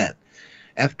 Imagine that.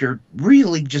 After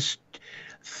really just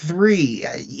three,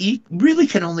 you really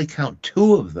can only count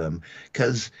two of them,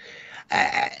 because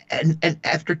and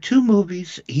after two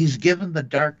movies, he's given the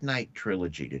Dark Knight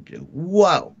trilogy to do.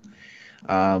 Whoa.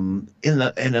 At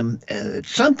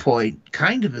some point,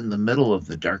 kind of in the middle of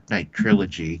the Dark Knight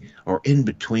trilogy, or in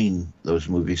between those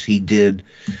movies, he did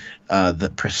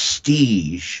The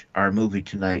Prestige, our movie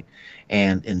tonight,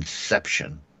 and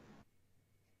Inception.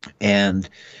 And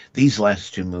these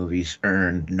last two movies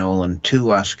earned Nolan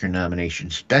 2 Oscar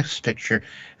nominations, Best Picture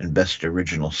and Best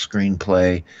Original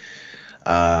Screenplay.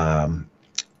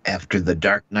 After the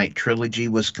Dark Knight trilogy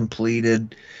was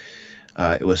completed,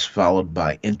 it was followed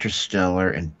by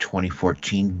Interstellar in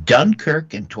 2014,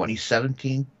 Dunkirk in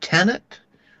 2017, Tenet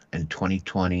in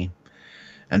 2020.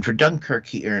 And for Dunkirk,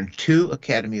 he earned 2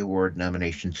 Academy Award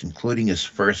nominations, including his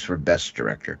first for Best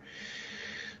Director.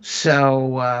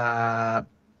 So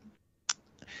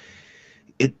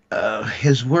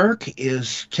his work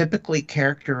is typically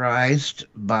characterized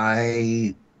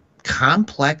by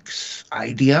complex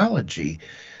ideology,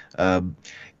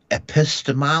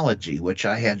 epistemology, which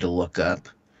I had to look up,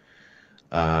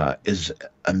 is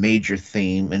a major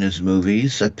theme in his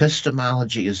movies.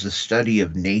 Epistemology is the study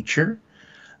of nature,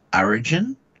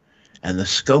 origin, and the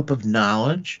scope of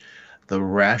knowledge, the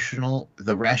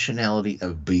rationality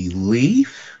of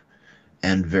belief,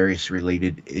 and various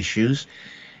related issues.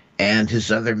 And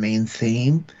his other main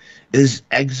theme is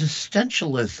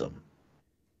existentialism.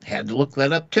 Had to look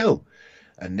that up too.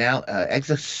 Now,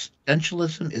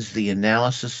 existentialism is the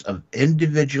analysis of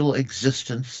individual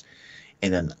existence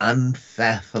in an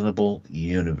unfathomable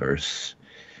universe,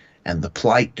 and the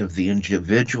plight of the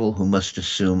individual who must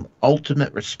assume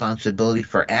ultimate responsibility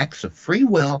for acts of free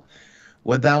will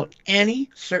without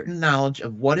any certain knowledge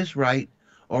of what is right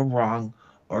or wrong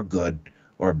or good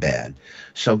or bad.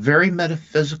 So very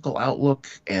metaphysical outlook,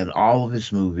 and all of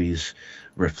his movies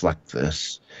reflect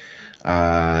this.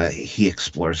 He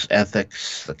explores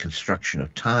ethics, the construction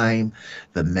of time,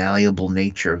 the malleable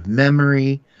nature of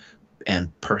memory,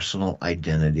 and personal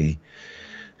identity.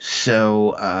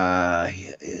 So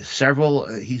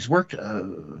he's worked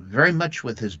very much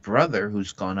with his brother,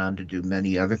 who's gone on to do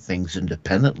many other things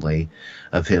independently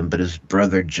of him, but his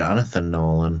brother Jonathan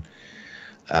Nolan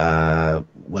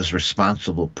was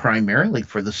responsible primarily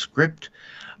for the script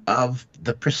of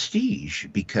The Prestige,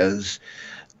 because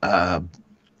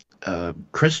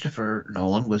Christopher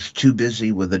Nolan was too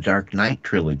busy with the Dark Knight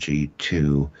trilogy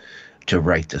to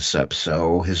write this up,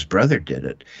 so his brother did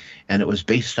it, and it was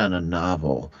based on a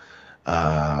novel.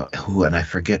 And I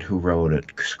forget who wrote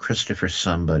it. Christopher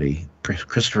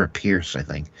Pierce, I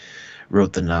think,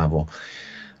 wrote the novel.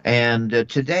 And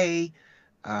today,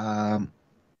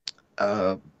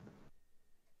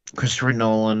 Christopher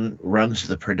Nolan runs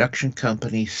the production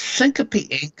company Syncope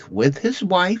Inc. with his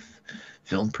wife,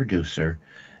 film producer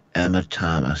Emma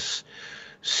Thomas.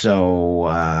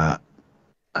 So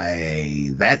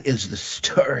that is the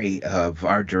story of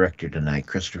our director tonight,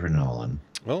 Christopher Nolan.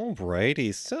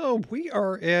 Alrighty, so we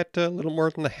are at a little more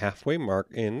than the halfway mark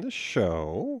in the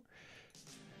show.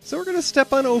 So we're going to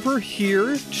step on over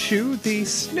here to the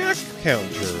snack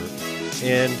counter.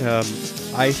 And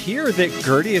I hear that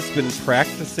Gertie has been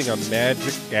practicing a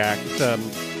magic act.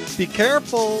 Be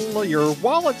careful, your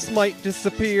wallets might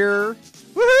disappear.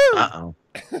 Woohoo! Uh-oh.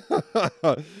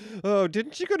 Oh,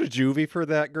 didn't you go to juvie for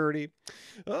that, Gertie?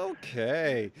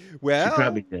 Okay. Well, She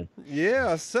probably did.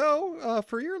 Yeah, so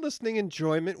for your listening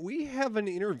enjoyment, we have an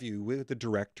interview with the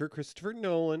director, Christopher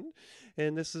Nolan,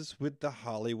 and this is with the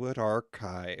Hollywood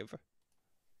Archive.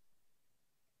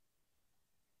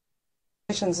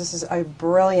 This is a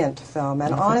brilliant film,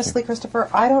 and honestly, Christopher,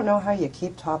 I don't know how you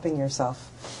keep topping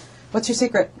yourself. What's your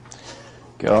secret?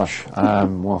 Gosh,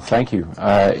 well, thank you.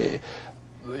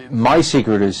 My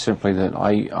secret is simply that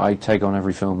I take on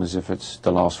every film as if it's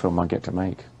the last film I get to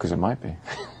make, because it might be.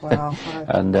 Wow.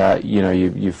 And you know,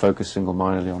 you focus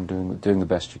single-mindedly on doing the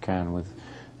best you can with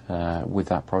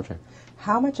that project.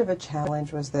 How much of a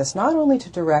challenge was this? Not only to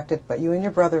direct it, but you and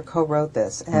your brother co-wrote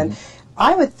this, and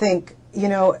I would think, you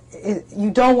know,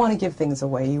 you don't want to give things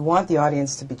away. You want the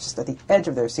audience to be just at the edge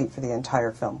of their seat for the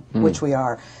entire film, which we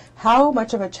are. How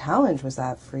much of a challenge was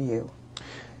that for you?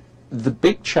 The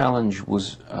big challenge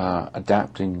was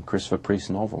adapting Christopher Priest's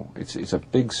novel. It's a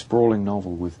big, sprawling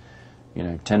novel with, you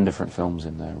know, 10 different films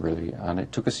in there, really, and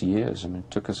it took us years. I mean,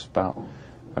 it took us about,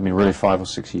 really 5 or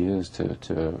 6 years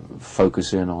to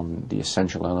focus in on the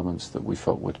essential elements that we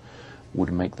felt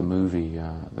would make the movie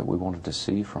that we wanted to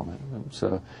see from it. And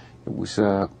so it was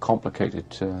a complicated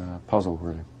puzzle,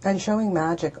 really. And showing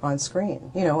magic on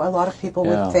screen. You know, a lot of people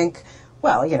would think,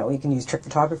 well, you know, you can use trick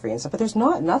photography and stuff, but there's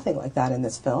nothing like that in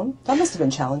this film. That must have been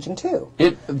challenging too.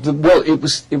 It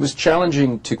was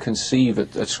challenging to conceive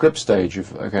at script stage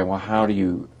of, okay, well, how do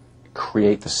you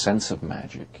create the sense of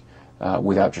magic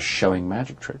without just showing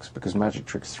magic tricks? Because magic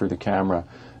tricks through the camera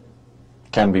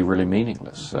can be really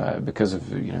meaningless because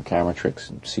of, you know, camera tricks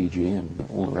and CG and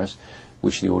all the rest,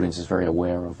 which the audience is very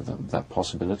aware of that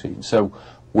possibility. And so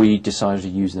we decided to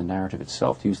use the narrative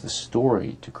itself, to use the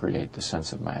story to create the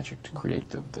sense of magic, to create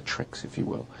the tricks, if you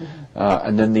will.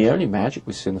 And then the only magic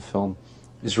we see in the film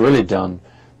is really done,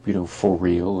 you know, for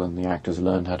real, and the actors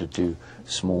learned how to do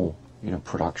small, you know,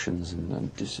 productions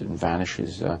and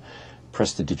vanishes,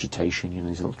 prestidigitation, you know,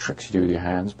 these little tricks you do with your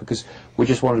hands, because we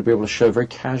just wanted to be able to show very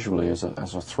casually as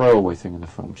a throwaway thing in the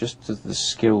film, just the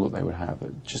skill that they would have,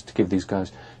 just to give these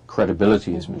guys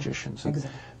credibility as magicians. And,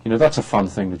 you know, that's a fun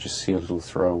thing to just see a little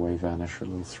throwaway vanish, a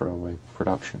little throwaway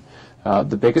production.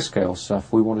 The bigger scale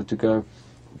stuff, we wanted to go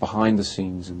behind the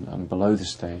scenes and below the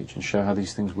stage and show how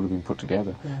these things would have been put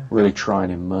together. Really try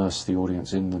and immerse the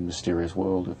audience in the mysterious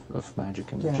world of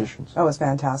magic and magicians. Oh, it was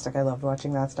fantastic. I loved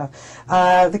watching that stuff.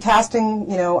 The casting,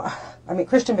 you know, I mean,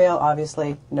 Christian Bale,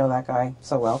 obviously, know that guy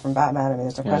so well from Batman. I mean,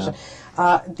 there's no question.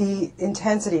 The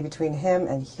intensity between him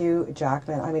and Hugh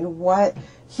Jackman, I mean,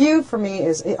 Hugh, for me,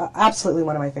 is absolutely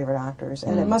one of my favorite actors,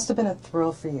 and it must have been a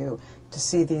thrill for you to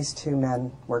see these two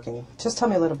men working. Just tell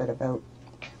me a little bit about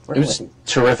working with you. It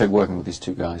was terrific working with these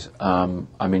two guys.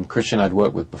 I mean, Christian I'd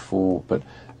worked with before, but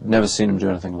never seen him do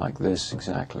anything like this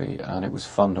exactly, and it was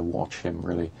fun to watch him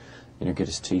really, you know, get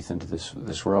his teeth into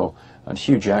this role. And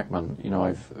Hugh Jackman, you know,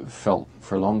 I've felt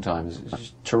for a long time is a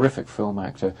terrific film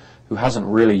actor who hasn't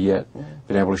really yet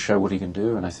been able to show what he can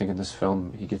do, and I think in this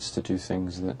film he gets to do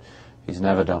things that he's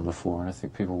never done before, and I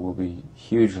think people will be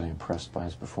hugely impressed by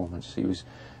his performance. He was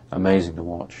amazing to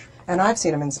watch. And I've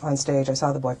seen him on stage. I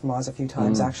saw The Boy from Oz a few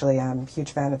times, actually. I'm a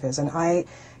huge fan of his. And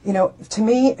you know, to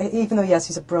me, even though, yes,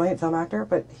 he's a brilliant film actor,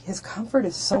 but his comfort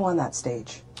is so on that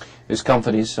stage. His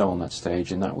comfort is so on that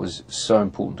stage, and that was so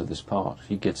important to this part.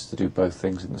 He gets to do both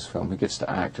things in this film. He gets to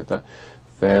act at that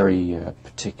very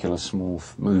particular small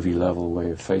movie level where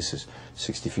your face is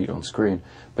 60 feet on screen,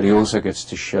 but he also gets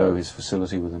to show his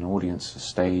facility with an audience, a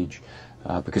stage,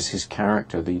 because his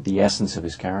character, the essence of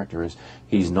his character is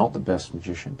he's not the best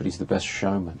magician, but he's the best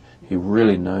showman. He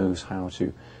really knows how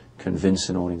to convince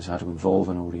an audience, how to involve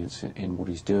an audience in what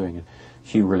he's doing, and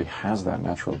Hugh really has that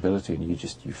natural ability, and you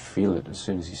feel it as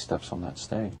soon as he steps on that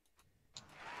stage.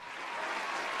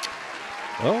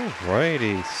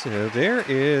 Alrighty, so there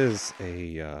is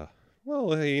a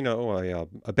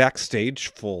backstage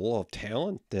full of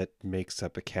talent that makes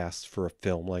up a cast for a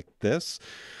film like this.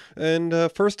 And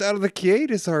first out of the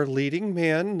gate is our leading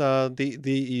man, the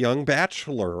young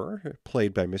bachelor,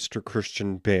 played by Mr.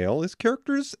 Christian Bale. His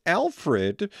character is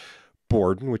Alfred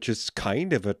Borden, which is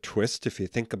kind of a twist if you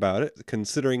think about it,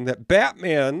 considering that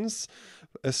Batman's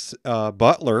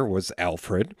butler was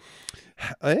Alfred.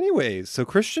 Anyways, so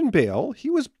Christian Bale, he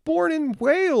was born in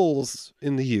Wales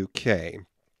in the UK.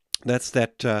 That's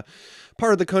that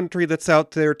part of the country that's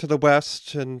out there to the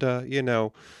west, and,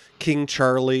 King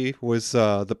Charlie was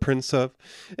the prince of.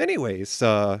 Anyways,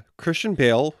 Christian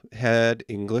Bale had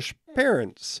English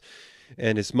parents,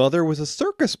 and his mother was a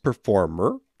circus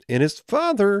performer, and his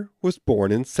father was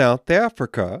born in South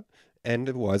Africa and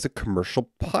was a commercial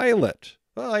pilot.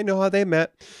 Well, I know how they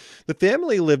met. The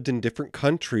family lived in different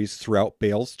countries throughout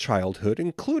Bale's childhood,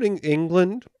 including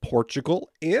England, Portugal,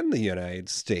 and the United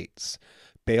States.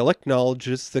 Bale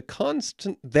acknowledges that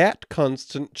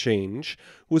constant change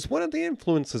was one of the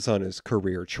influences on his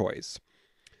career choice.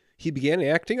 He began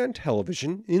acting on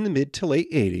television in the mid to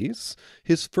late 80s.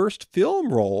 His first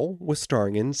film role was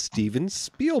starring in Steven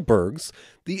Spielberg's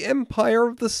The Empire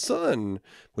of the Sun,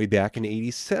 way back in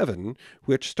 87,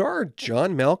 which starred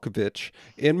John Malkovich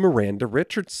and Miranda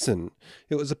Richardson.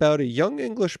 It was about a young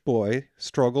English boy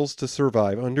struggles to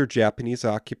survive under Japanese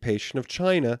occupation of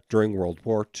China during World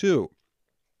War II.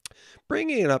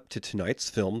 Bringing it up to tonight's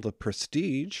film, The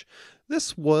Prestige,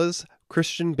 this was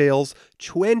Christian Bale's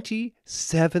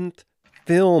 27th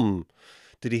film.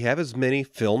 Did he have as many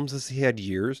films as he had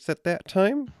years at that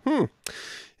time?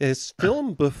 His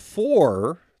film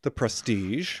before The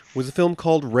Prestige was a film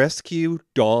called Rescue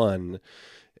Dawn.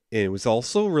 It was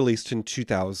also released in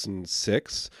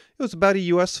 2006. It was about a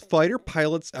U.S. fighter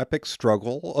pilot's epic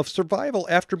struggle of survival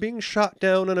after being shot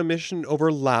down on a mission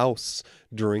over Laos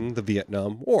during the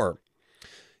Vietnam War.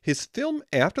 His film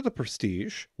after The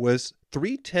Prestige was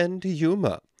 3:10 to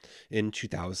Yuma in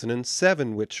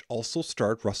 2007, which also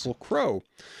starred Russell Crowe.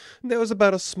 That was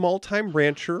about a small-time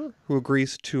rancher who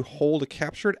agrees to hold a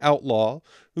captured outlaw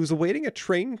who's awaiting a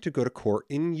train to go to court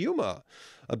in Yuma.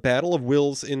 A battle of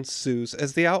wills ensues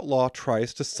as the outlaw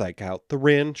tries to psych out the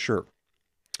rancher.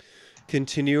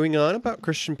 Continuing on about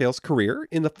Christian Bale's career,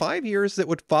 in the 5 years that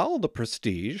would follow The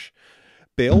Prestige,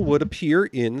 Bale would appear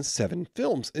in 7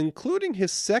 films, including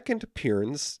his second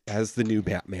appearance as the new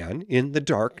Batman in The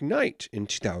Dark Knight in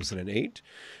 2008,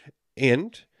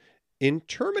 and in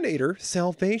Terminator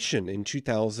Salvation in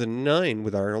 2009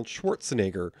 with Arnold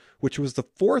Schwarzenegger, which was the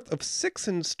 4th of 6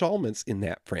 installments in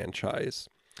that franchise.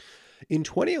 In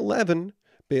 2011,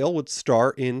 Bale would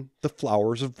star in The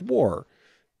Flowers of War,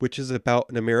 which is about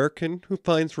an American who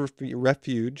finds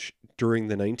refuge during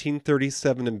the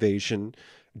 1937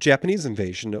 Japanese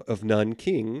invasion of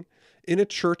Nanking in a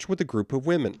church with a group of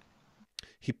women.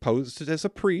 He posed as a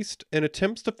priest and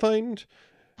attempts to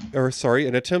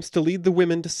lead the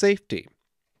women to safety.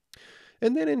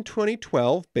 And then in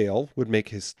 2012, Bale would make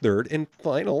his third and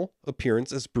final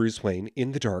appearance as Bruce Wayne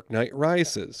in The Dark Knight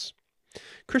Rises.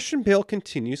 Christian Bale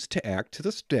continues to act to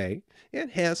this day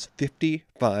and has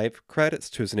 55 credits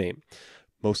to his name.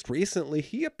 Most recently,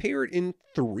 he appeared in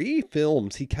 3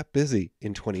 films he kept busy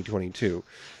in 2022,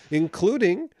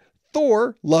 including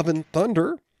Thor: Love and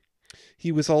Thunder.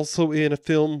 He was also in a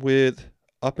film with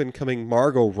up-and-coming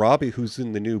Margot Robbie, who's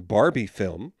in the new Barbie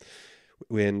film,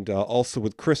 and also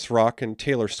with Chris Rock and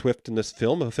Taylor Swift in this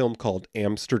film, a film called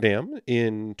Amsterdam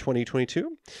in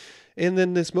 2022. And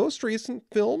then this most recent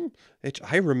film, which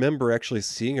I remember actually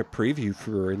seeing a preview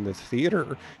for in the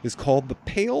theater, is called The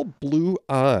Pale Blue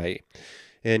Eye.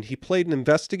 And he played an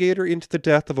investigator into the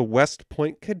death of a West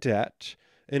Point cadet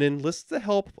and enlists the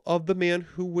help of the man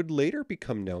who would later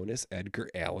become known as Edgar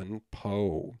Allan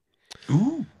Poe.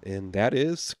 Ooh. And that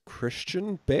is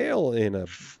Christian Bale in a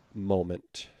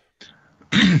moment.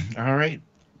 All right.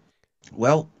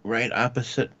 Well, right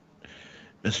opposite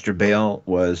Mr. Bale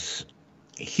was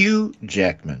Hugh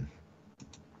Jackman,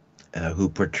 who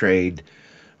portrayed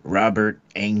Robert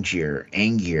Angier.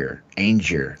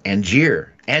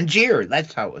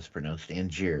 That's how it was pronounced,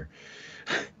 Angier.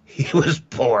 He was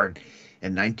born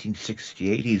in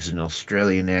 1968. He's an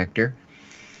Australian actor.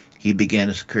 He began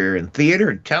his career in theater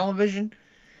and television.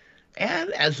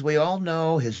 And as we all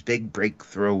know, his big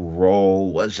breakthrough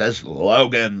role was as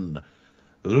Logan,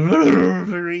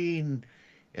 Wolverine,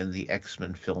 in the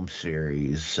X-Men film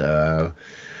series,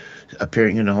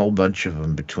 appearing in a whole bunch of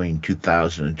them between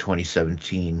 2000 and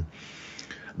 2017.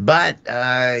 But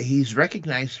he's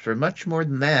recognized for much more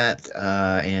than that,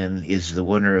 and is the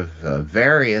winner of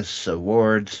various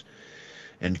awards,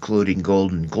 including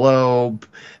Golden Globe,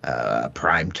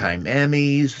 Primetime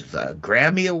Emmys, the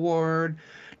Grammy Award,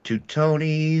 2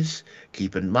 Tonys.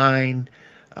 Keep in mind,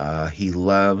 he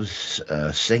loves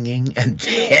singing and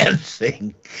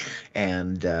dancing,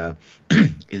 and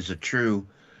is a true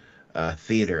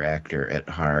theater actor at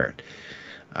heart.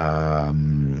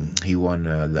 He won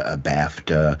a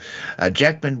BAFTA.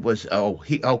 Jackman was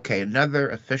another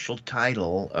official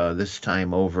title. This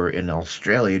time over in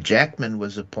Australia, Jackman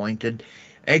was appointed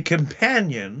a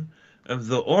companion of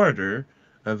the Order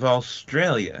of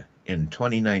Australia in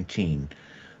 2019,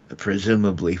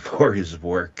 presumably for his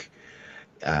work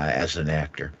as an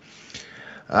actor.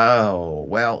 Oh,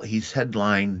 well, he's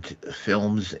headlined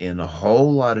films in a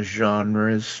whole lot of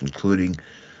genres, including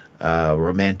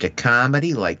romantic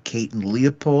comedy like Kate and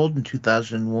Leopold in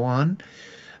 2001.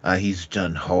 He's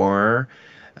done horror,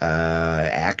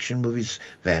 action movies,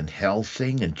 Van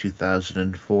Helsing in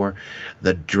 2004,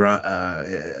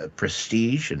 the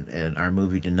Prestige and Our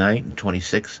Movie Tonight in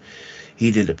 26.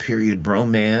 He did a period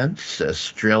romance,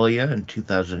 Australia, in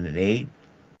 2008.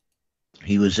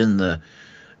 He was in the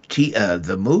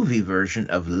movie version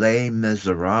of Les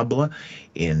Miserables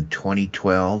in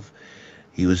 2012.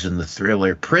 He was in the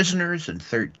thriller Prisoners in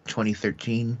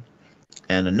 2013,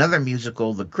 and another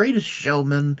musical, The Greatest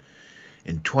Showman,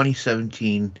 in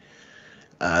 2017.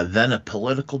 Then a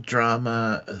political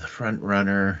drama, The Front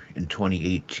Runner, in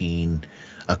 2018.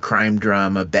 A crime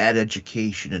drama, Bad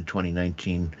Education, in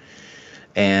 2019.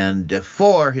 And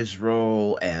for his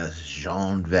role as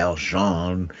Jean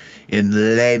Valjean in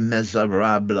Les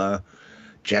Miserables,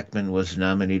 Jackman was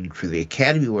nominated for the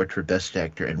Academy Award for Best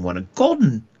Actor and won a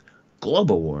Golden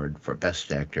Globe Award for Best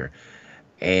Actor.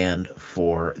 And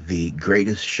for the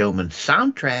Greatest Showman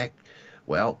soundtrack,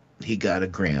 well, he got a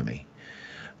Grammy.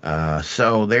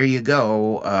 So there you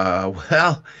go.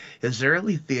 Well, his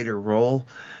early theater role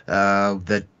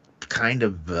that kind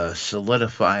of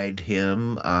solidified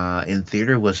him in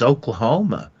theater was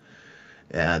Oklahoma.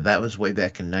 That was way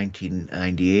back in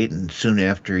 1998, and soon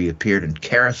after he appeared in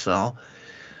Carousel.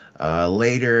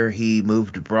 Later, he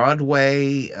moved to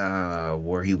Broadway,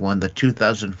 where he won the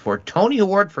 2004 Tony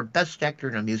Award for Best Actor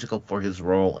in a Musical for his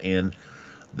role in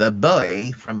The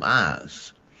Boy from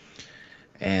Oz.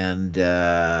 And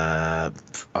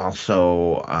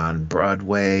also on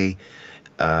Broadway,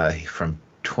 from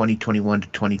 2021 to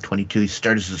 2022, he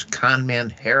starred as con man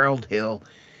Harold Hill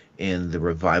in the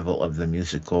revival of the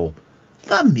musical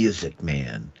The Music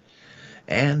Man.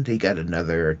 And he got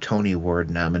another Tony Award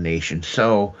nomination.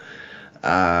 So,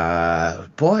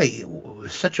 boy,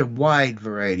 such a wide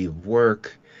variety of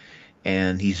work.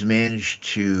 And he's managed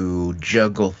to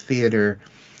juggle theater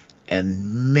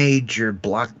and major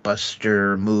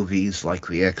blockbuster movies like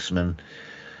the X-Men.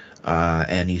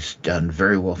 And he's done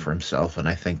very well for himself. And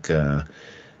I think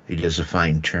he does a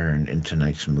fine turn in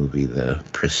tonight's movie, The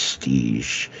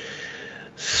Prestige.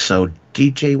 So,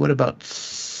 DJ, what about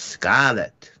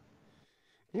Scarlett?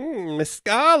 Miss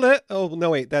Scarlett. Oh,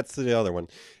 no, wait, that's the other one.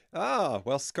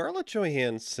 Well, Scarlett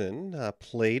Johansson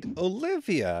played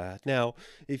Olivia. Now,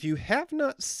 if you have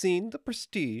not seen The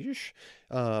Prestige,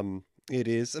 it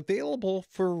is available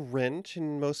for rent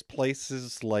in most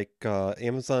places like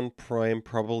Amazon Prime,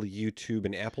 probably YouTube,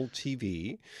 and Apple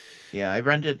TV. Yeah, I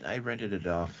rented it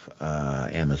off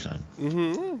Amazon.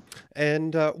 Mm-hmm.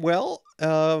 And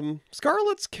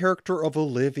Scarlett's character of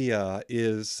Olivia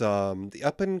is the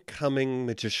up-and-coming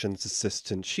magician's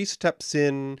assistant. She steps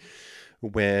in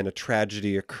when a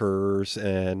tragedy occurs,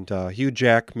 and Hugh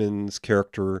Jackman's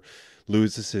character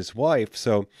loses his wife.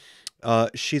 So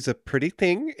she's a pretty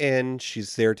thing, and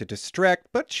she's there to distract,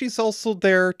 but she's also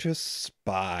there to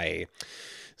spy.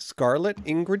 Scarlett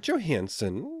Ingrid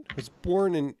Johansson was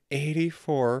born in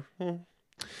 1984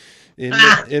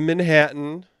 in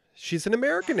Manhattan. She's an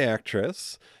American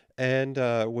actress and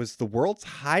was the world's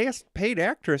highest paid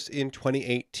actress in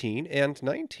 2018 and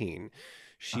 19.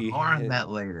 More on that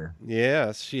later.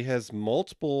 Yes, she has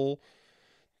multiple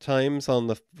times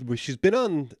she's been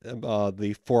on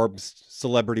the Forbes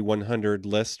Celebrity 100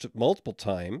 list multiple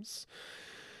times.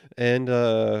 And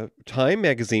Time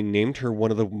magazine named her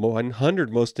one of the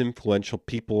 100 most influential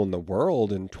people in the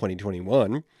world in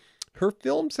 2021. Her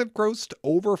films have grossed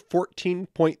over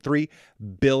 14.3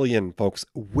 billion, folks,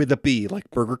 with a B, like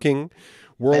Burger King,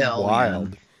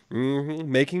 worldwide.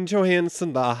 Making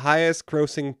Johansson the highest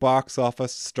grossing box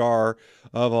office star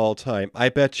of all time. I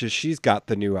bet you she's got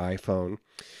the new iPhone.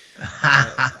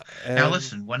 Now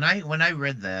listen, when I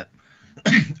read that,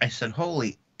 I said,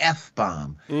 holy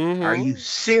F-bomb. Are you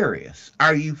serious?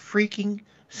 Are you freaking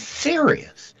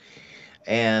serious?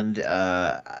 And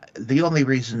the only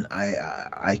reason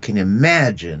I can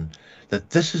imagine that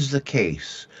this is the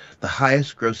case, the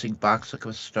highest grossing box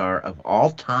office star of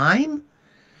all time,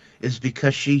 is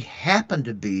because she happened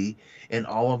to be in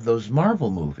all of those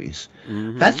Marvel movies.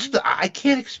 I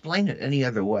can't explain it any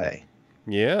other way.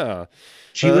 Yeah.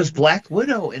 She was Black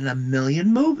Widow in a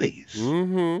million movies.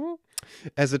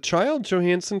 As a child,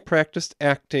 Johansson practiced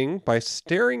acting by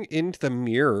staring into the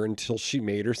mirror until she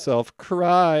made herself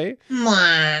cry.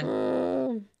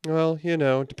 Well, you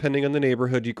know, depending on the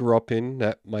neighborhood you grew up in,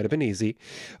 that might have been easy.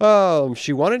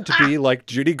 She wanted to be like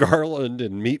Judy Garland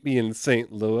and Meet Me in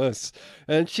St. Louis,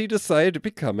 and she decided to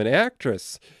become an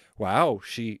actress. Wow,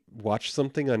 she watched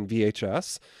something on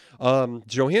VHS.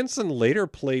 Johansson later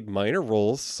played minor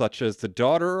roles such as the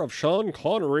daughter of Sean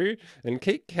Connery and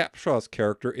Kate Capshaw's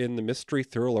character in the mystery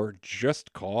thriller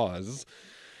Just Cause,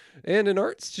 and an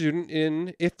art student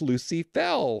in If Lucy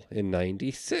Fell in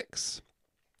 '96.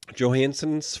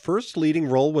 Johansson's first leading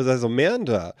role was as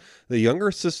Amanda, the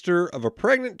younger sister of a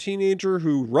pregnant teenager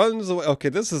who runs away. Okay,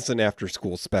 this is an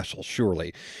after-school special,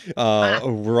 surely.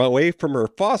 Away from her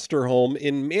foster home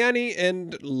in Manny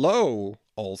and Lowe,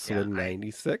 also in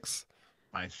 '96.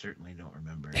 I certainly don't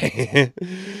remember.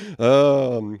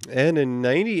 And in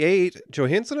 '98,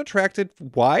 Johansson attracted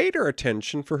wider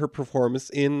attention for her performance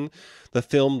in the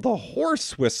film The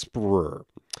Horse Whisperer,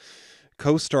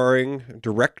 co-starring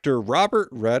director Robert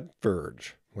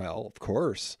Redford. Well, of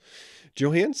course.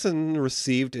 Johansson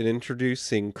received an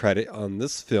introducing credit on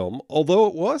this film, although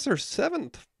it was her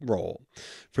 7th role.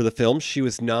 For the film, she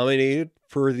was nominated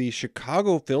for the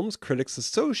Chicago Film Critics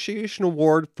Association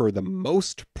Award for the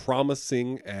Most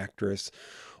Promising Actress,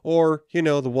 or, you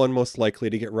know, the one most likely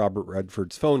to get Robert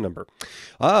Redford's phone number.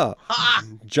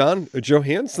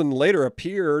 Johansson later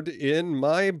appeared in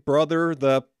My Brother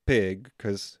the Pig,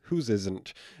 because whose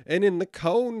isn't, and in the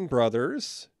Coen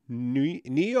Brothers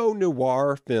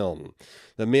neo-noir film,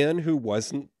 The Man Who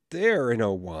Wasn't There in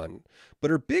 '01. But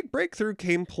her big breakthrough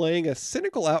came playing a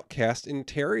cynical outcast in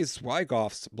Terry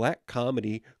Zwigoff's black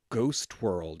comedy Ghost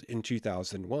World in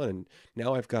 2001.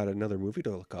 Now I've got another movie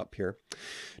to look up here.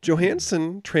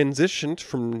 Johansson transitioned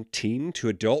from teen to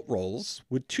adult roles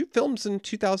with 2 films in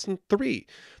 2003.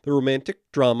 The romantic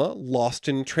drama Lost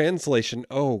in Translation.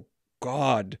 Oh,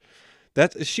 God.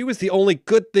 She was the only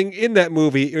good thing in that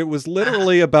movie. It was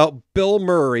literally about Bill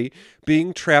Murray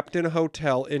being trapped in a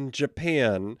hotel in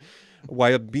Japan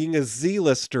while being a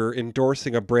Z-lister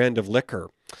endorsing a brand of liquor.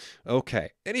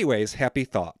 Okay. Anyways, happy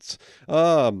thoughts.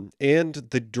 And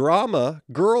the drama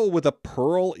Girl with a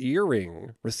Pearl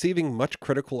Earring, receiving much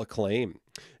critical acclaim.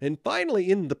 And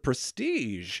finally, in The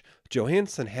Prestige,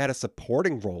 Johansson had a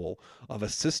supporting role of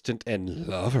assistant and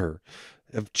lover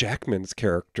of Jackman's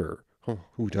character.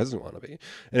 Who doesn't want to be?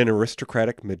 And an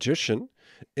aristocratic magician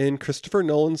in Christopher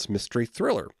Nolan's mystery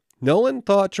thriller. Nolan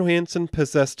thought Johansson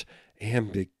possessed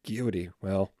ambiguity,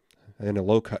 well, and a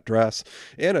low-cut dress,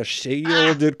 and a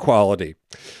shielded quality.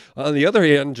 On the other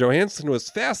hand, Johansson was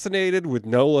fascinated with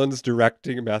Nolan's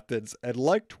directing methods and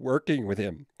liked working with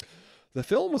him. The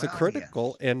film was a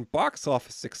critical and box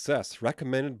office success,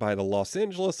 recommended by the Los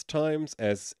Angeles Times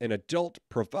as an adult,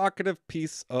 provocative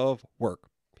piece of work.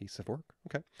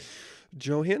 Okay.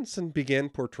 Johansson began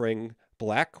portraying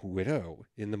Black Widow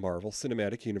in the Marvel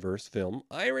Cinematic Universe film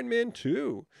Iron Man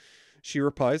 2. She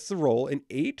reprised the role in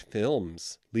 8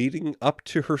 films, leading up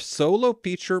to her solo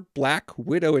feature Black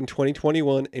Widow in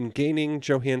 2021 and gaining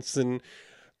Johansson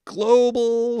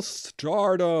global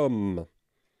stardom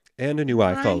and a new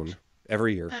iPhone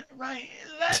every year.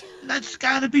 That's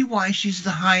got to be why she's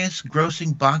the highest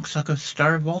grossing box office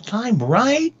star of all time,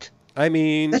 right? I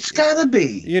mean, it's gotta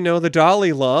be. You know, the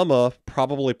Dalai Lama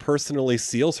probably personally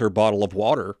seals her bottle of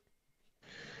water.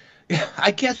 Yeah,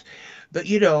 I guess, but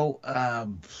you know,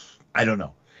 I don't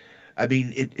know. I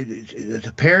mean, it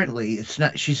apparently it's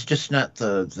not. She's just not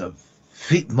the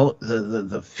female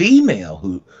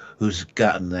who's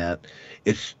gotten that.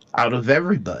 It's out of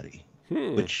everybody,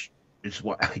 which is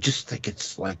why I just think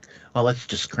it's like, oh, that's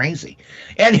just crazy.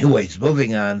 Anyways,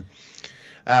 moving on.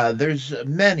 There's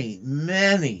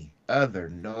many other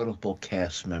notable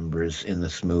cast members in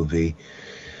this movie.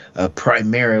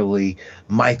 primarily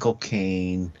Michael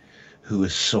Caine, who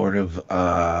is sort of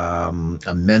a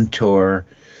mentor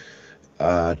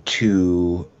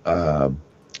to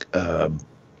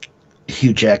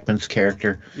Hugh Jackman's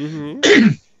character.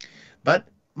 But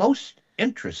most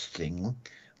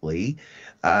interestingly,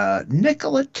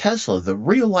 Nikola Tesla, the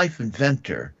real-life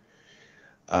inventor,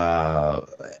 who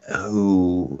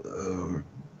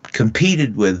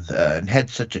competed with and had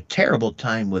such a terrible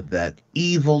time with that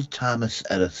evil Thomas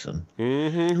Edison.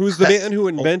 Who's the man who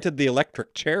invented the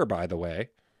electric chair, by the way.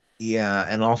 Yeah,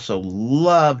 and also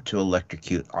loved to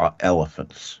electrocute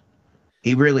elephants.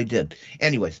 He really did.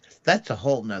 Anyways, that's a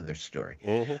whole nother story.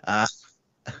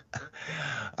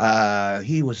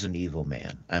 He was an evil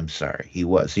man. I'm sorry. He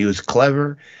was. He was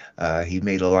clever. He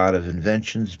made a lot of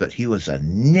inventions, but he was a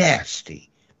nasty,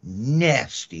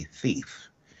 nasty thief.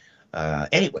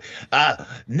 Anyway,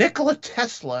 Nikola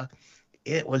Tesla,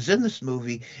 it was in this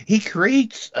movie. He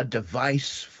creates a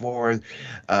device for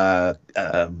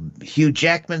Hugh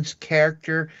Jackman's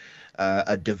character,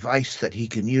 a device that he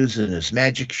can use in his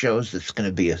magic shows that's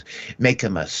going to make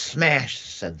him a smash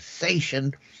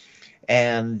sensation.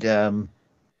 And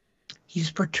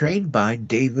he's portrayed by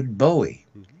David Bowie.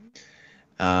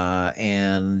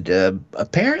 And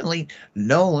apparently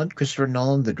Christopher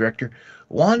Nolan, the director,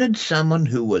 wanted someone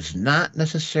who was not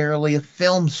necessarily a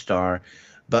film star,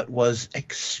 but was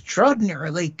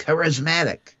extraordinarily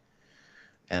charismatic.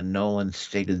 And Nolan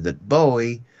stated that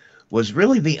Bowie was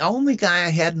really the only guy I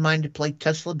had in mind to play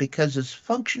Tesla because his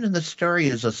function in the story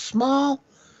is a small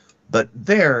but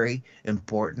very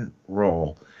important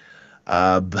role.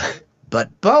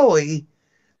 But Bowie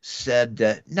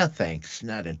said, no thanks,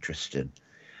 not interested.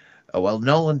 Well,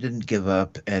 Nolan didn't give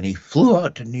up, and he flew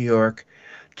out to New York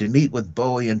to meet with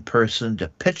Bowie in person to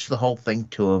pitch the whole thing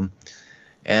to him.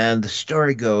 And the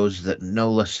story goes that in no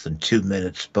less than 2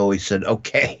 minutes, Bowie said,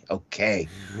 okay, I'll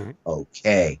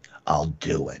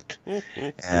do it.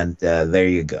 And there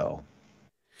you go.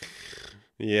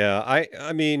 Yeah,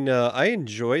 I mean, I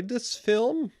enjoyed this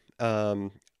film.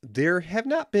 There have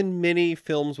not been many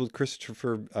films with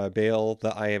Christopher Bale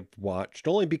that I have watched,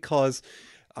 only because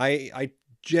I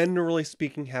generally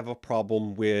speaking have a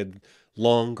problem with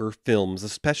longer films,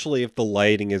 especially if the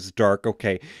lighting is dark.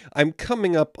 Okay, I'm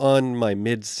coming up on my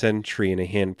mid-century in a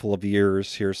handful of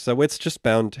years here, so it's just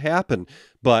bound to happen.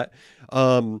 But,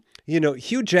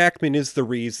 Hugh Jackman is the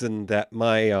reason that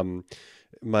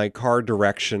my car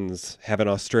directions have an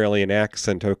Australian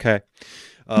accent, okay?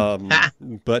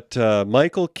 But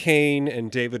Michael Caine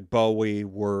and David Bowie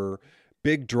were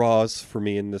big draws for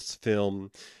me in this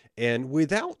film. And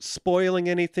without spoiling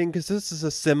anything, because this is a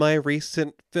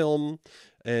semi-recent film,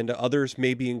 and others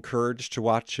may be encouraged to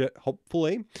watch it,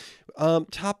 hopefully.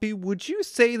 Toppie, would you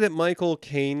say that Michael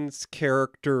Caine's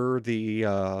character, the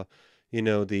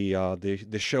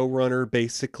showrunner,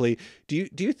 basically, do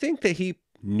you think that he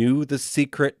knew the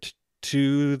secret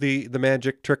to the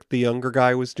magic trick the younger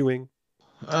guy was doing?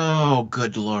 Oh,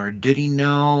 good Lord. Did he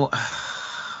know?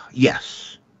 Yes.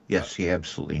 Yes, he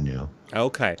absolutely knew.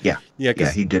 Okay. Yeah,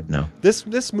 he did know.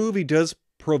 This movie does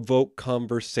provoke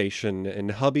conversation,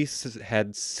 and hubby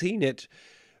had seen it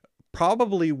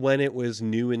probably when it was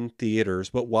new in theaters,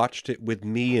 but watched it with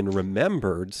me and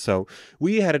remembered. So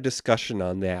we had a discussion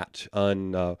on that,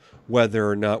 on whether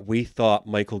or not we thought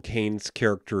Michael Caine's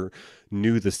character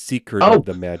knew the secret of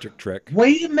the magic trick.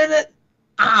 Wait a minute.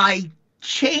 I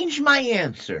changed my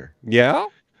answer. Yeah?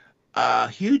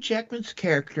 Hugh Jackman's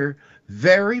character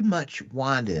very much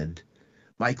wanted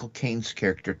Michael Caine's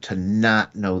character to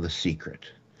not know the secret.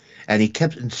 And he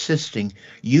kept insisting,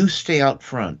 you stay out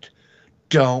front.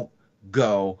 Don't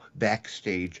go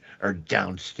backstage or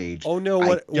downstage. Oh, no.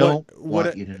 I don't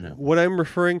want you to know. What I'm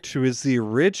referring to is the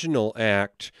original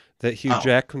act that Hugh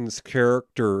Jackman's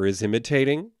character is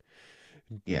imitating.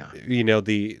 Yeah.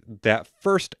 That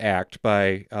first act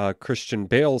by Christian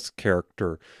Bale's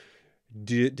character.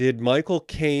 Did Michael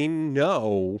Caine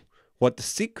know what the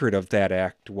secret of that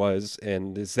act was,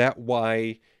 and is that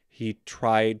why he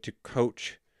tried to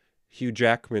coach Hugh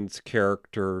Jackman's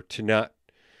character to not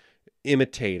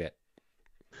imitate it?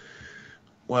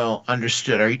 Well,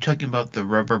 understood. Are you talking about the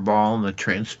rubber ball and the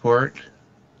transport?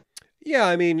 Yeah,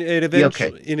 I mean, it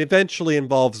eventually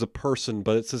involves a person,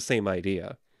 but it's the same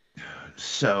idea.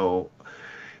 So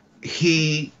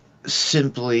he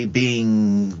simply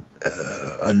being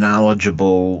a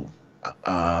knowledgeable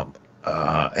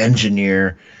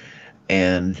engineer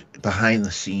and behind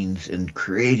the scenes in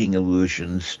creating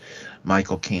illusions,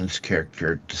 Michael Caine's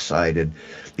character decided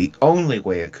the only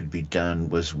way it could be done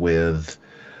was with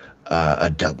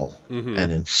a double,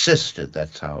 and insisted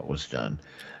that's how it was done,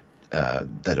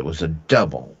 that it was a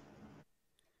double.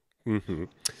 Mm-hmm.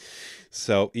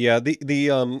 So yeah,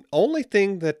 the only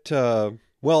thing that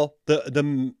well,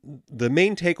 the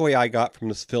main takeaway I got from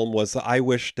this film was that I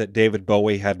wish that David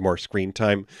Bowie had more screen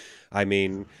time. I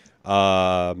mean,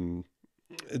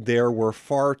 there were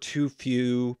far too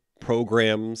few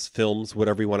programs, films,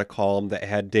 whatever you want to call them, that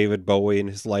had David Bowie in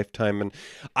his lifetime, and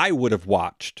I would have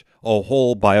watched a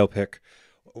whole biopic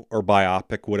or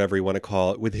biopic, whatever you want to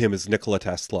call it, with him as Nikola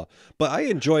Tesla. But I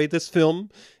enjoyed this film.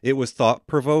 It was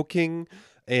thought-provoking,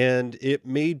 and it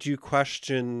made you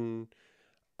question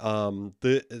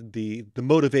the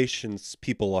motivations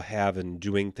people have in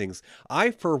doing things. I,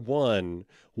 for one,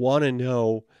 want to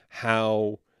know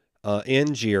how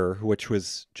Angier, which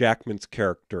was Jackman's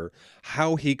character,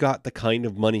 how he got the kind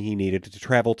of money he needed to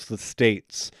travel to the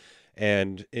States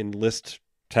and enlist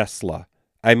Tesla.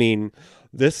 I mean,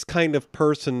 this kind of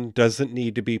person doesn't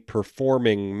need to be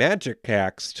performing magic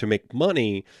acts to make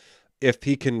money if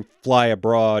he can fly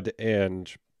abroad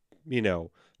and, you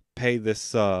know, pay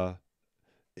this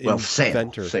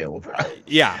inventor. Sail abroad.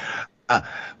 Yeah.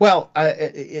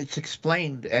 It's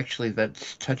explained, actually,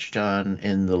 that's touched on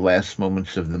in the last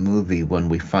moments of the movie when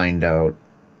we find out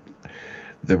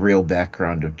the real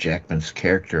background of Jackman's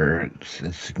character.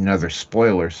 It's another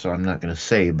spoiler, so I'm not going to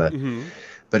say, but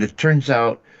it turns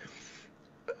out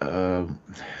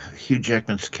Hugh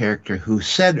Jackman's character, who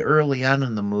said early on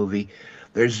in the movie,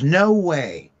 there's no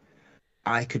way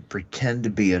I could pretend to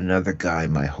be another guy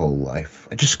my whole life.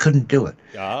 I just couldn't do it.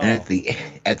 Oh. And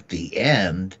at the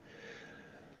end,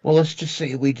 well, let's just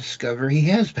say we discover he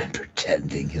has been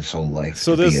pretending his whole life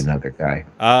to be another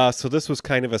guy. So this was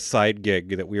kind of a side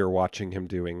gig that we were watching him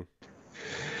doing.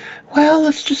 Well,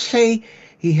 let's just say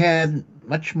he had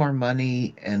much more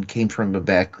money and came from a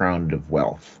background of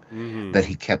wealth that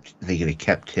he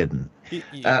kept hidden.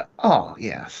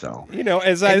 So you know,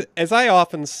 as I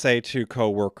often say to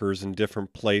coworkers in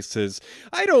different places,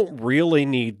 I don't really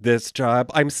need this job.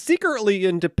 I'm secretly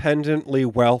independently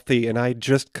wealthy, and I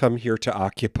just come here to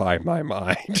occupy my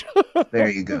mind. There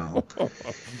you go.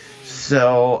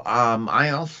 So I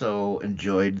also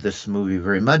enjoyed this movie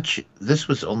very much. This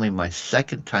was only my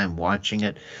second time watching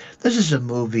it. This is a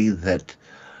movie that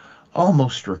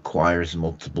almost requires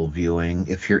multiple viewing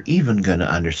if you're even going to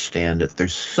understand it.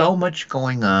 There's so much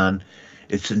going on.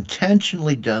 It's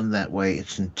intentionally done that way.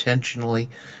 It's intentionally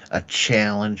a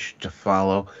challenge to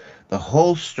follow. The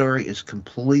whole story is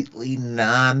completely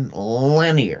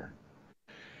non-linear.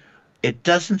 It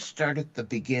doesn't start at the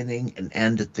beginning and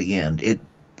end at the end. It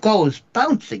goes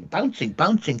bouncing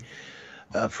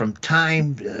from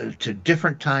time to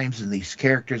different times in these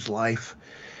characters' life.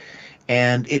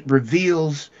 And it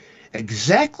reveals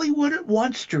exactly what it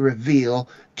wants to reveal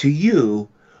to you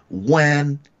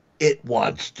when it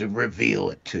wants to reveal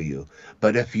it to you.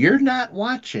 But if you're not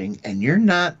watching and you're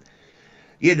not,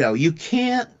 you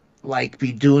can't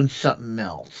be doing something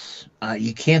else.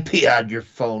 You can't be on your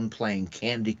phone playing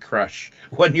Candy Crush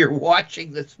when you're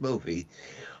watching this movie,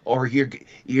 or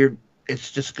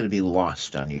it's just going to be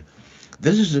lost on you.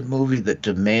 This is a movie that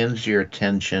demands your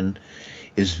attention,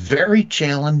 is very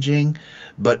challenging,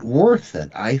 but worth it,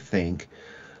 I think,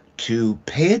 to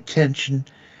pay attention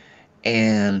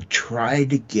and try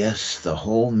to guess the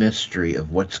whole mystery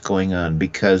of what's going on,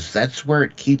 because that's where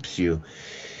it keeps you.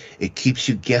 It keeps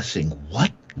you guessing,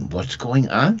 what's going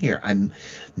on here? I'm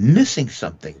missing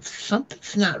something.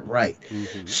 Something's not right.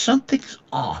 Something's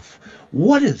off.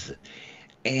 What is it?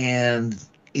 And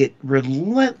it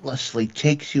relentlessly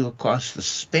takes you across the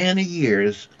span of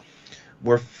years,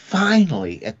 where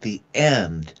finally, at the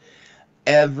end,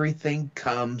 everything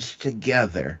comes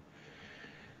together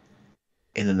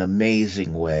in an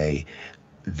amazing way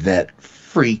that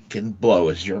freaking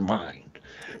blows your mind.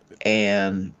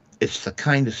 And it's the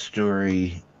kind of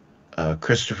story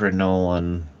Christopher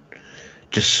Nolan,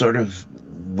 just sort of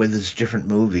with his different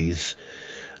movies,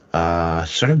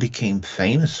 sort of became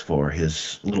famous for.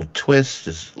 His little twists,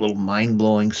 his little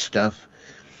mind-blowing stuff.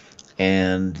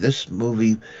 And this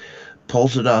movie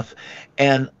pulls it off.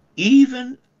 And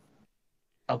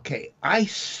I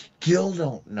still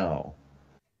don't know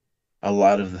a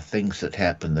lot of the things that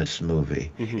happen in this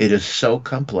movie. It is so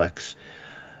complex.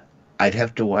 I'd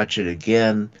have to watch it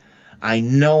again. I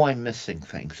know I'm missing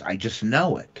things. I just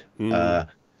know it.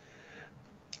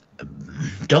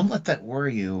 Don't let that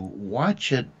worry you.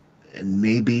 Watch it and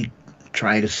maybe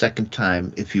try it a second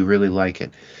time if you really like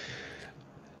it.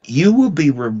 You will be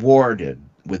rewarded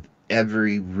with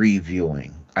every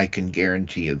reviewing. I can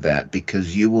guarantee you that,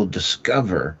 because you will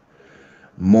discover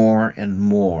more and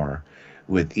more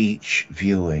with each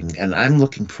viewing. And I'm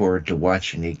looking forward to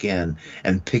watching again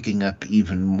and picking up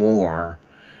even more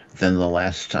than the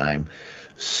last time.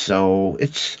 So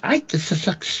it's an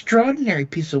extraordinary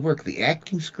piece of work. The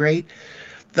acting's great.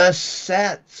 The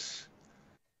sets,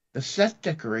 the set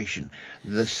decoration,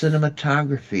 the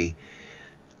cinematography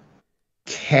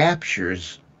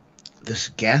captures this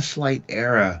gaslight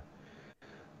era.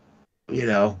 You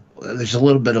know, there's a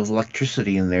little bit of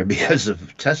electricity in there because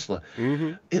of Tesla.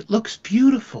 Mm-hmm. It looks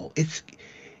beautiful.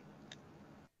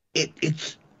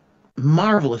 It's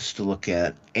marvelous to look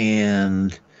at,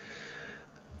 and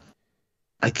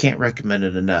I can't recommend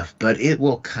it enough, but it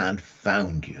will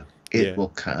confound you. It will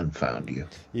confound you.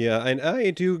 Yeah, and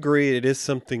I do agree. It is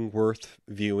something worth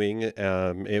viewing.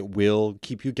 It will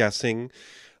keep you guessing.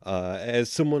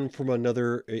 As someone from an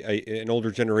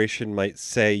older generation might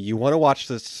say, you want to watch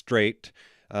this straight.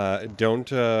 Don't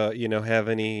have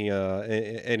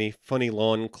any funny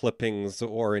lawn clippings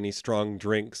or any strong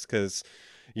drinks, because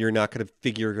you're not going to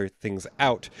figure things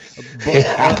out.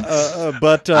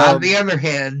 But on the other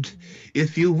hand,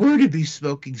 if you were to be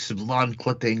smoking some lawn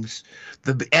clippings,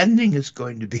 the ending is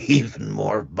going to be even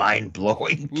more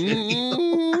mind-blowing to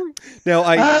you. Now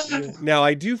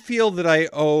I do feel that I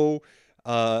owe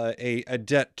a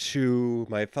debt to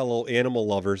my fellow animal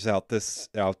lovers out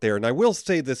there, and I will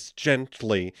say this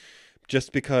gently,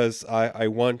 just because I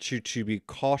want you to be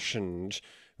cautioned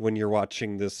when you're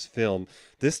watching this film.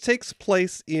 This takes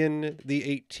place in the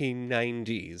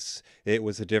 1890s. It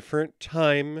was a different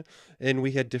time, and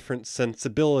we had different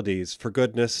sensibilities. For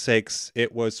goodness sakes,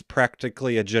 it was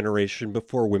practically a generation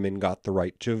before women got the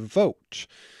right to vote.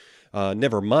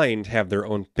 Never mind have their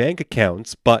own bank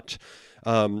accounts, but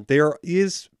there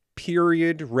is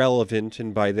period relevant,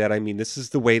 and by that I mean this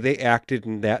is the way they acted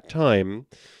in that time,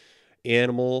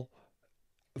 animal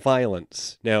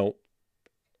violence. Now,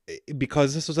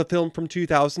 because this was a film from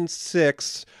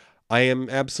 2006, I am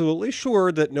absolutely sure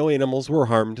that no animals were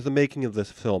harmed in the making of this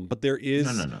film. But there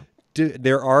is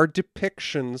there are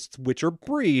depictions, which are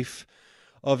brief,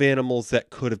 of animals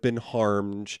that could have been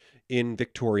harmed in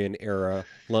Victorian era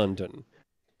London.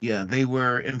 Yeah, they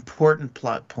were important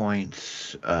plot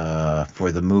points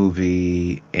for the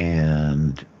movie,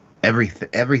 and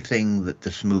everything that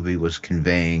this movie was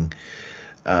conveying.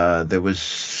 There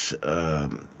was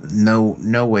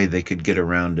no way they could get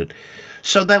around it.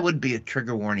 So that would be a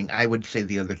trigger warning. I would say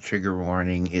the other trigger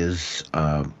warning is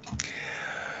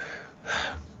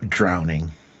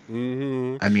drowning.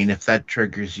 Mm-hmm. I mean, if that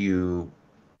triggers you,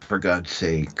 for God's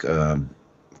sake,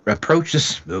 approach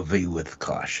this movie with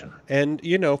caution. And,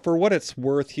 for what it's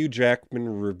worth, Hugh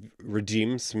Jackman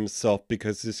redeems himself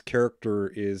because his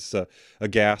character is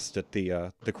aghast at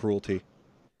the cruelty.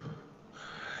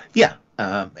 Yeah.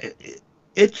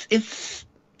 It's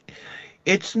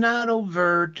not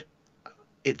overt.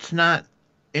 It's not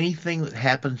anything that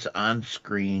happens on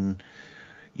screen.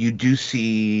 You do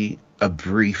see a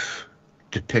brief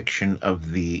depiction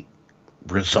of the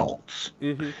results.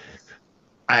 Mm-hmm.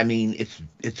 I mean,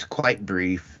 it's quite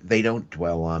brief. They don't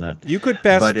dwell on it. You could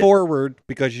fast forward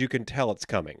because you can tell it's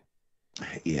coming.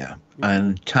 Yeah.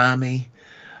 And Tommy,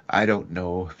 I don't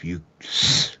know if you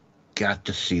got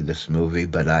to see this movie,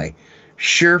 but I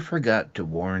sure forgot to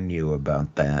warn you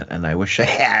about that, and I wish I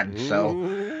had. So,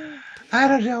 I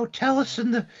don't know. Tell us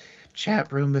in the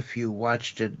chat room if you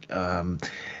watched it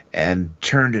and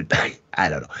turned it. I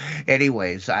don't know.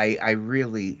 Anyways, I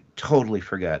really totally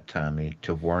forgot, Tommy,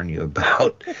 to warn you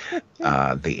about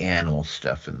the animal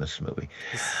stuff in this movie.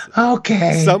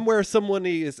 Okay. Somewhere someone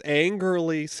is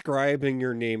angrily scribing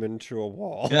your name into a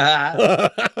wall.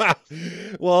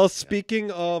 Well,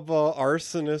 speaking of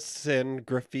arsonists and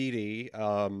graffiti,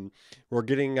 we're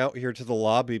getting out here to the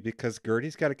lobby because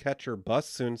Gertie's got to catch her bus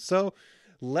soon. So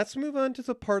let's move on to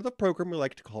the part of the program we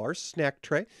like to call our snack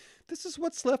tray. This is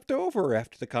what's left over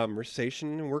after the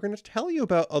conversation, and we're going to tell you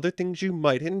about other things you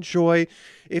might enjoy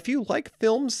if you like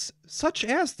films such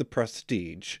as The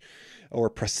Prestige, or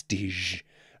Prestige.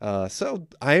 So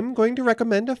I'm going to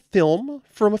recommend a film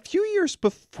from a few years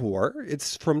before.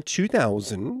 It's from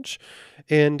 2000,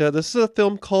 and this is a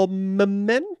film called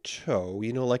Memento,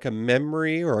 like a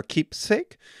memory or a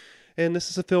keepsake. And this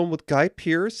is a film with Guy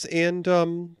Pearce and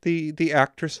the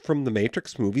actress from the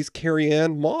Matrix movies,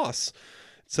 Carrie-Anne Moss.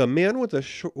 It's a man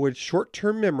with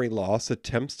short-term memory loss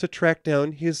attempts to track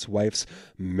down his wife's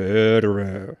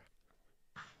murderer.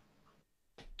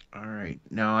 All right.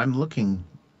 Now I'm looking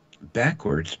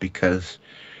backwards because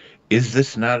is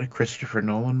this not a Christopher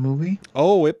Nolan movie?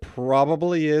 Oh, it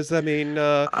probably is. I mean,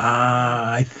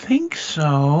 I think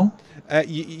so.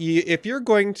 If you're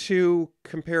going to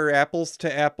compare apples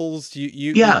to apples,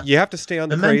 you have to stay on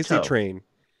the Memento. crazy train.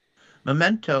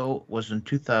 Memento was in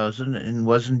 2000 and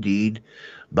was indeed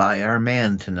by our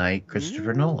man tonight,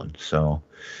 Christopher Nolan. So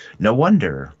no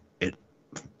wonder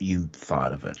you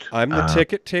thought of it. I'm the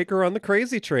ticket taker on the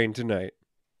crazy train tonight.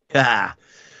 Yeah.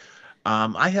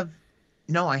 I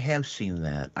have seen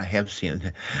that. I have seen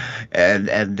it.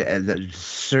 And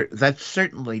that's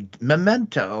certainly,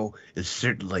 Memento is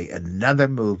certainly another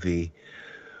movie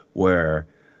where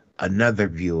another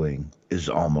viewing is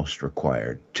almost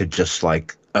required to just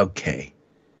like, okay,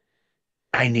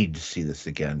 I need to see this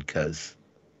again because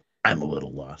I'm a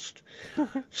little lost.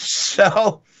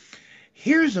 So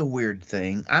here's a weird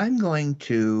thing. I'm going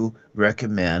to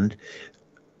recommend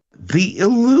The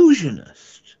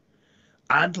Illusionist.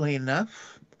 Oddly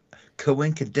enough,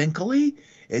 coincidentally,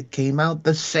 it came out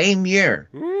the same year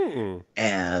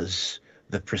as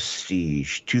The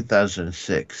Prestige,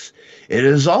 2006. It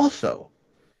is also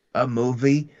a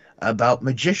movie about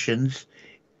magicians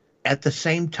at the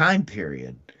same time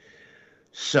period.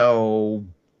 So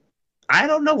I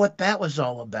don't know what that was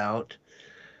all about.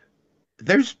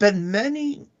 There's been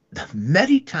many,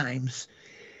 many times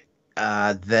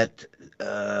that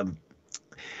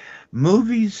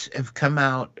movies have come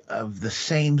out of the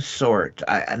same sort.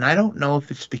 And I don't know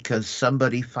if it's because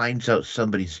somebody finds out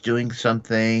somebody's doing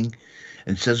something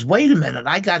and says, wait a minute,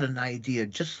 I got an idea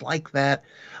just like that.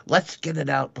 Let's get it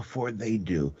out before they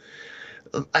do.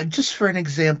 Just for an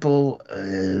example,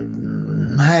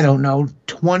 I don't know,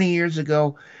 20 years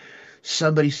ago,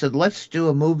 somebody said, let's do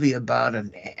a movie about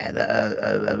an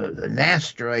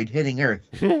asteroid hitting Earth.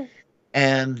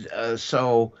 And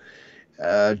so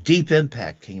Deep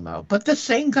Impact came out. But the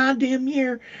same goddamn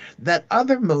year, that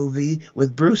other movie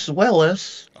with Bruce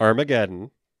Willis,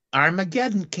 Armageddon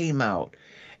came out.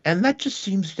 And that just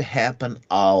seems to happen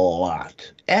a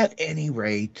lot. At any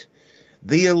rate,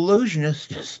 The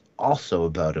Illusionist is also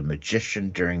about a magician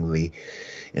during the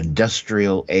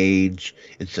industrial age.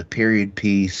 It's a period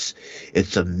piece.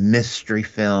 It's a mystery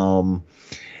film.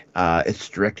 It's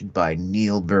directed by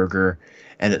Neil Berger,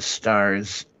 and it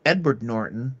stars Edward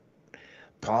Norton,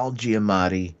 Paul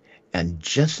Giamatti, and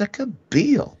Jessica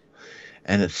Biel.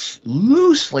 And it's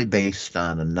loosely based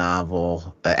on a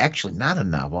novel, actually not a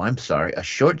novel, I'm sorry, a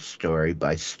short story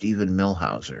by Stephen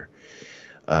Milhauser.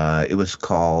 It was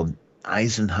called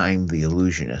Eisenheim the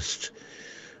Illusionist.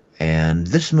 And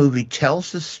this movie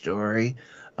tells the story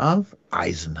of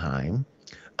Eisenheim,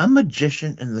 a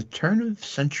magician in the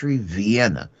turn-of-century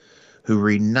Vienna who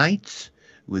reunites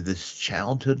with his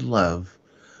childhood love,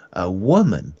 a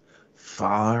woman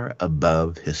far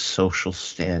above his social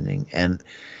standing. And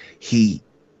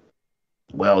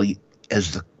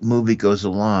as the movie goes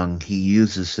along, he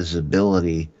uses his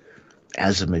ability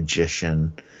as a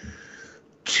magician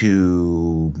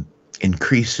to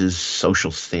increase his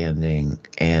social standing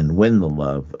and win the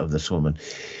love of this woman.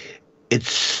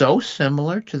 It's so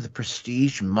similar to The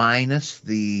Prestige, minus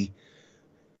the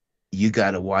you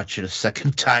got to watch it a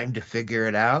second time to figure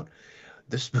it out.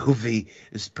 This movie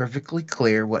is perfectly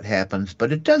clear what happens,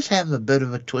 but it does have a bit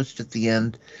of a twist at the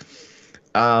end.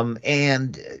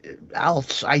 And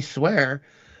I swear,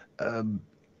 The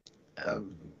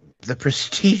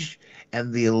Prestige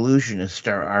and The Illusionist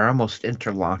are almost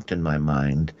interlocked in my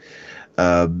mind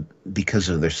because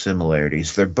of their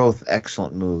similarities. They're both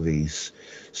excellent movies.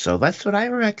 So that's what I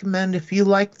recommend. If you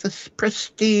like The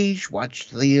Prestige, watch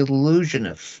The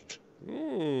Illusionist.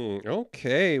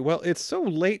 Okay. Well, it's so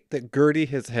late that Gertie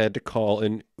has had to call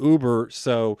an Uber,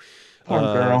 so poor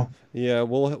girl. Yeah,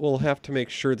 we'll have to make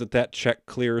sure that check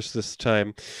clears this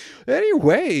time.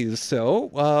 Anyways,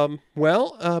 so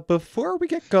before we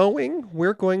get going,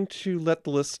 we're going to let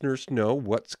the listeners know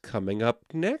what's coming up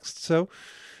next. So,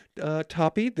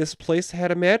 Toppie, this place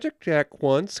had a magic jack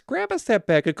once. Grab us that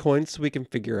bag of coins so we can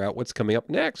figure out what's coming up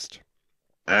next.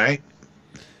 All right,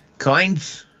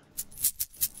 coins.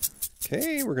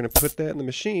 Okay, we're going to put that in the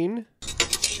machine.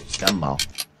 Come on.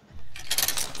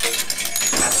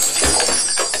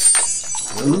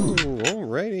 Ooh,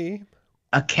 alrighty.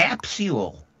 A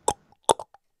capsule.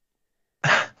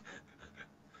 All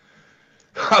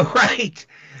right.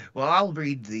 Well, I'll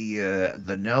read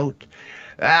the note.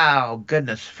 Oh,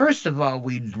 goodness. First of all,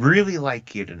 we'd really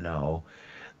like you to know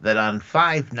that on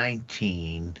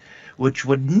 5/19, which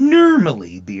would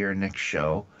normally be our next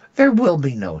show, there will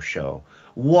be no show.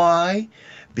 Why?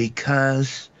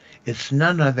 Because it's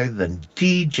none other than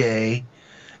DJ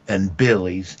and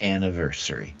Billy's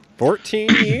anniversary. 14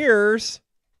 years.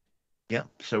 Yep.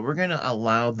 So we're going to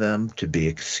allow them to be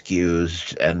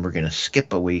excused, and we're going to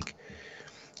skip a week.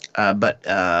 But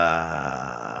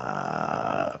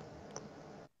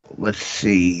let's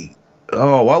see.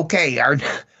 Oh, okay.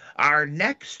 Our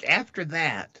next after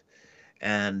that,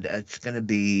 and it's going to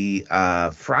be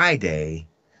Friday,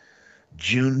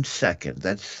 June 2nd.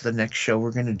 That's the next show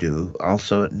we're going to do.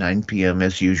 Also at 9 p.m.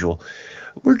 as usual.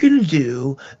 We're going to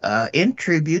do, in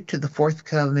tribute to the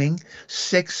forthcoming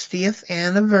 60th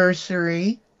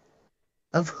anniversary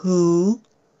of Who?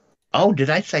 Oh, did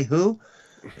I say Who?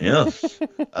 Yes,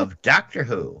 of Doctor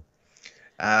Who.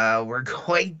 We're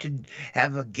going to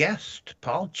have a guest,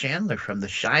 Paul Chandler from the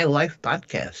Shy Life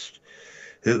podcast,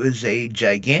 who is a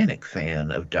gigantic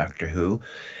fan of Doctor Who.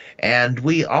 And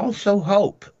we also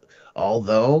hope,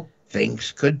 although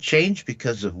things could change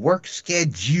because of work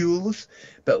schedules,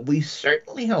 but we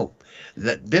certainly hope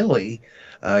that Billy,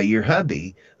 your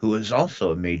hubby, who is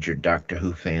also a major Doctor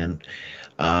Who fan,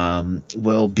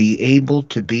 will be able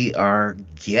to be our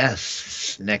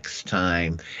guests next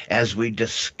time as we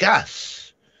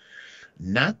discuss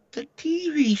not the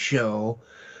TV show,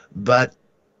 but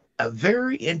a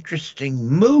very interesting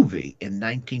movie in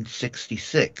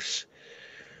 1966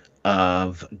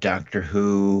 of Doctor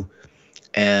Who.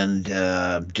 And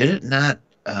did it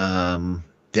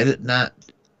not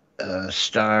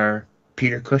star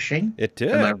Peter Cushing? It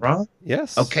did. Am I wrong?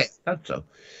 Yes. Okay, thought so.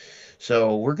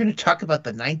 So we're going to talk about the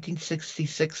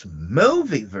 1966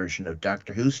 movie version of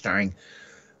Doctor Who starring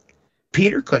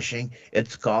Peter Cushing.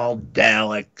 It's called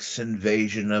Daleks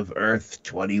Invasion of Earth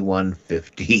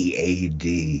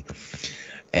 2150 AD.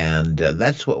 And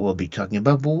that's what we'll be talking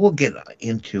about. But we'll get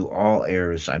into all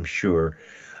eras, I'm sure,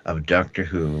 of Doctor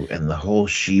Who and the whole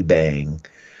shebang.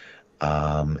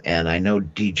 And I know,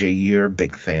 DJ, you're a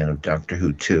big fan of Doctor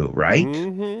Who too, right?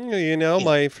 Mm-hmm. You know,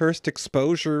 my first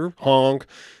exposure, honk,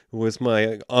 was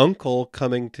my uncle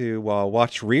coming to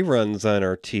watch reruns on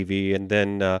our TV. And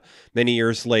then many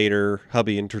years later,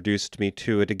 hubby introduced me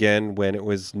to it again when it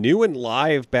was new and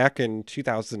live back in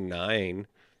 2009.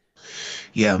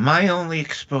 Yeah, my only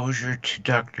exposure to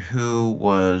Doctor Who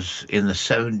was in the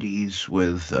 70s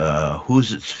with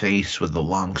Who's Its Face with the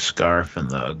long scarf and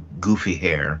the goofy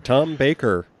hair. Tom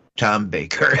Baker.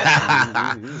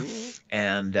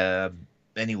 And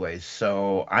anyways,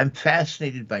 so I'm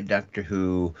fascinated by Doctor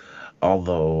Who,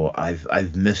 although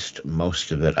I've missed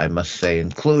most of it, I must say,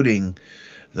 including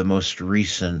the most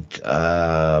recent,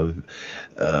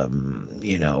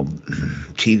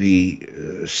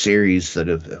 TV series that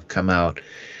have come out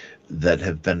that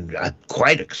have been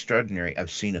quite extraordinary.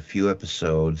 I've seen a few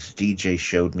episodes. DJ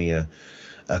showed me a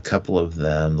couple of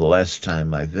them the last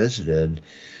time I visited,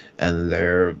 and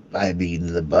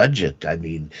the budget.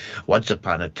 Once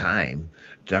upon a time,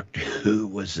 Doctor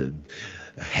Who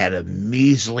had a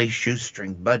measly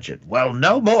shoestring budget. Well,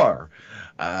 no more.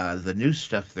 The new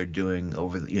stuff they're doing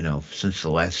since the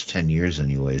last 10 years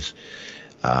anyways,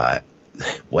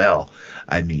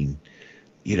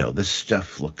 this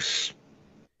stuff looks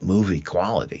movie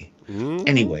quality. Mm-hmm.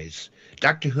 Anyways,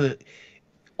 Doctor Who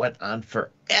went on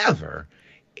forever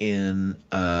in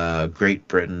Great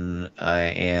Britain,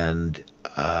 and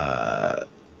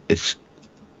it's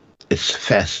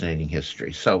fascinating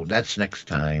history. So that's next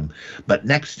time. But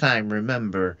next time,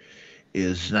 remember,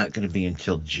 is not going to be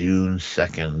until June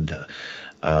 2nd.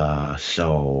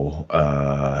 So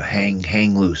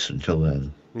hang loose until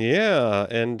then. Yeah,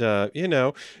 and,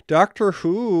 Doctor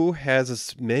Who has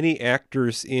as many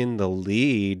actors in the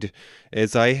lead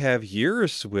as I have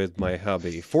years with my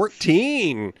hubby.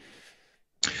 14!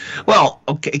 Well,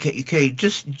 okay,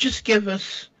 just give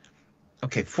us...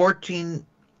 Okay, 14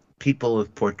 people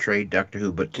have portrayed Doctor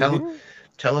Who, but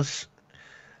tell us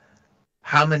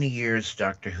how many years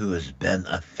Doctor Who has been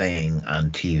a thing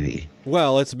on TV.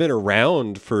 Well, it's been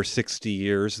around for 60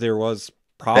 years. There was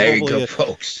there you go,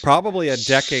 folks. Probably a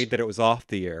decade that it was off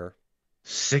the air.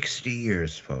 60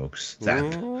 years, folks.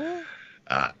 That's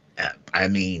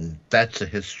a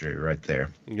history right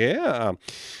there. Yeah.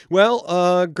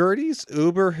 Well, Gertie's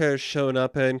Uber has shown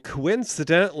up, and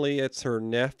coincidentally, it's her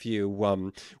nephew.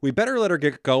 We better let her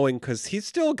get going, because he's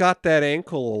still got that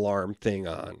ankle alarm thing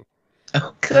on.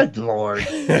 Oh, good Lord.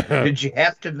 Did you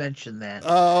have to mention that?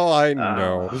 Oh, I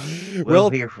know. We'll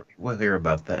hear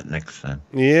about that next time.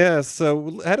 Yeah, so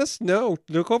let us know.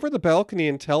 Look over the balcony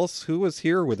and tell us who was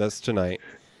here with us tonight.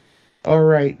 All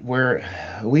right,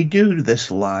 we do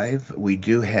this live. We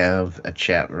do have a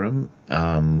chat room.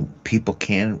 People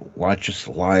can watch us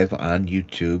live on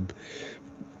YouTube.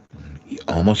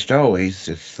 Almost always.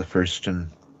 It's the first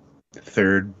and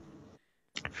third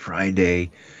Friday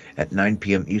at 9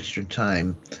 p.m. Eastern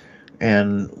Time.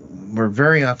 And we're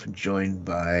very often joined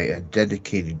by a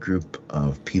dedicated group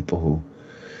of people who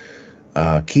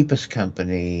keep us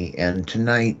company. And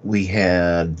tonight we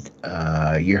had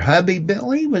your hubby,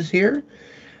 Billy, was here.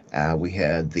 We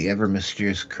had the ever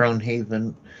mysterious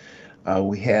Cronehaven.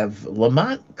 We have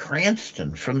Lamont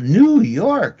Cranston from New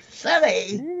York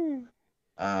City.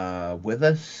 with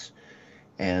us.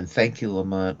 And thank you,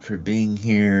 Lamont, for being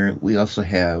here. We also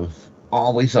have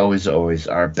always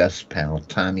our best pal,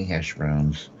 Tommy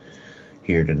Hashbrowns,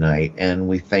 here tonight. And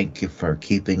we thank you for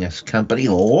keeping us company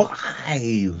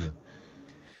live.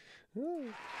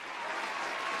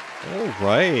 All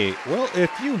right. Well,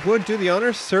 if you would do the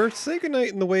honors, sir, say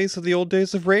goodnight in the ways of the old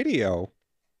days of radio.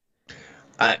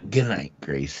 Good night,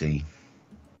 Gracie.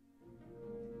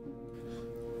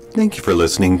 Thank you for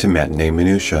listening to Matinee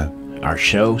Minutia. Our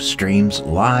show streams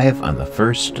live on the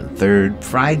first and third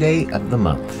Friday of the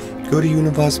month. Go to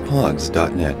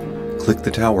univazpods.net, click the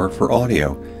tower for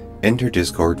audio, enter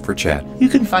Discord for chat. You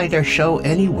can find our show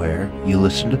anywhere you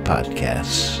listen to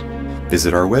podcasts.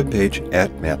 Visit our webpage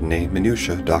at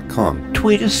matineeminutia.com.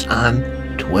 Tweet us on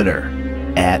Twitter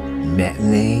at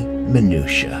Matinee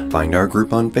Minutia. Find our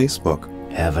group on Facebook.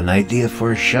 Have an idea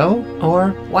for a show? Or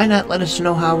why not let us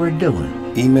know how we're doing?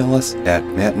 Email us at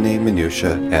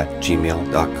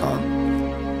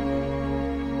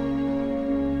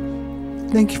matineeminutia@gmail.com.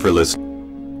 Thank you for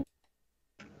listening.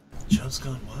 Show's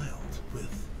Gone Wild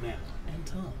with Matt and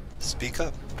Tom. Speak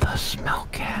up. The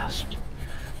Smellcast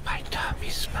by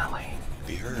Toppie Smellie.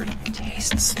 Be heard.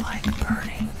 Tastes like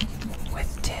burning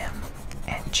with Tim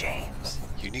and James.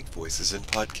 Unique voices in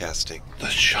podcasting. The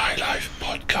Shy Life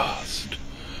Podcast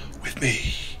with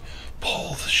me,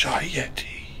 Paul the Shy Yeti.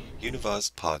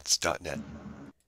 univazpods.net.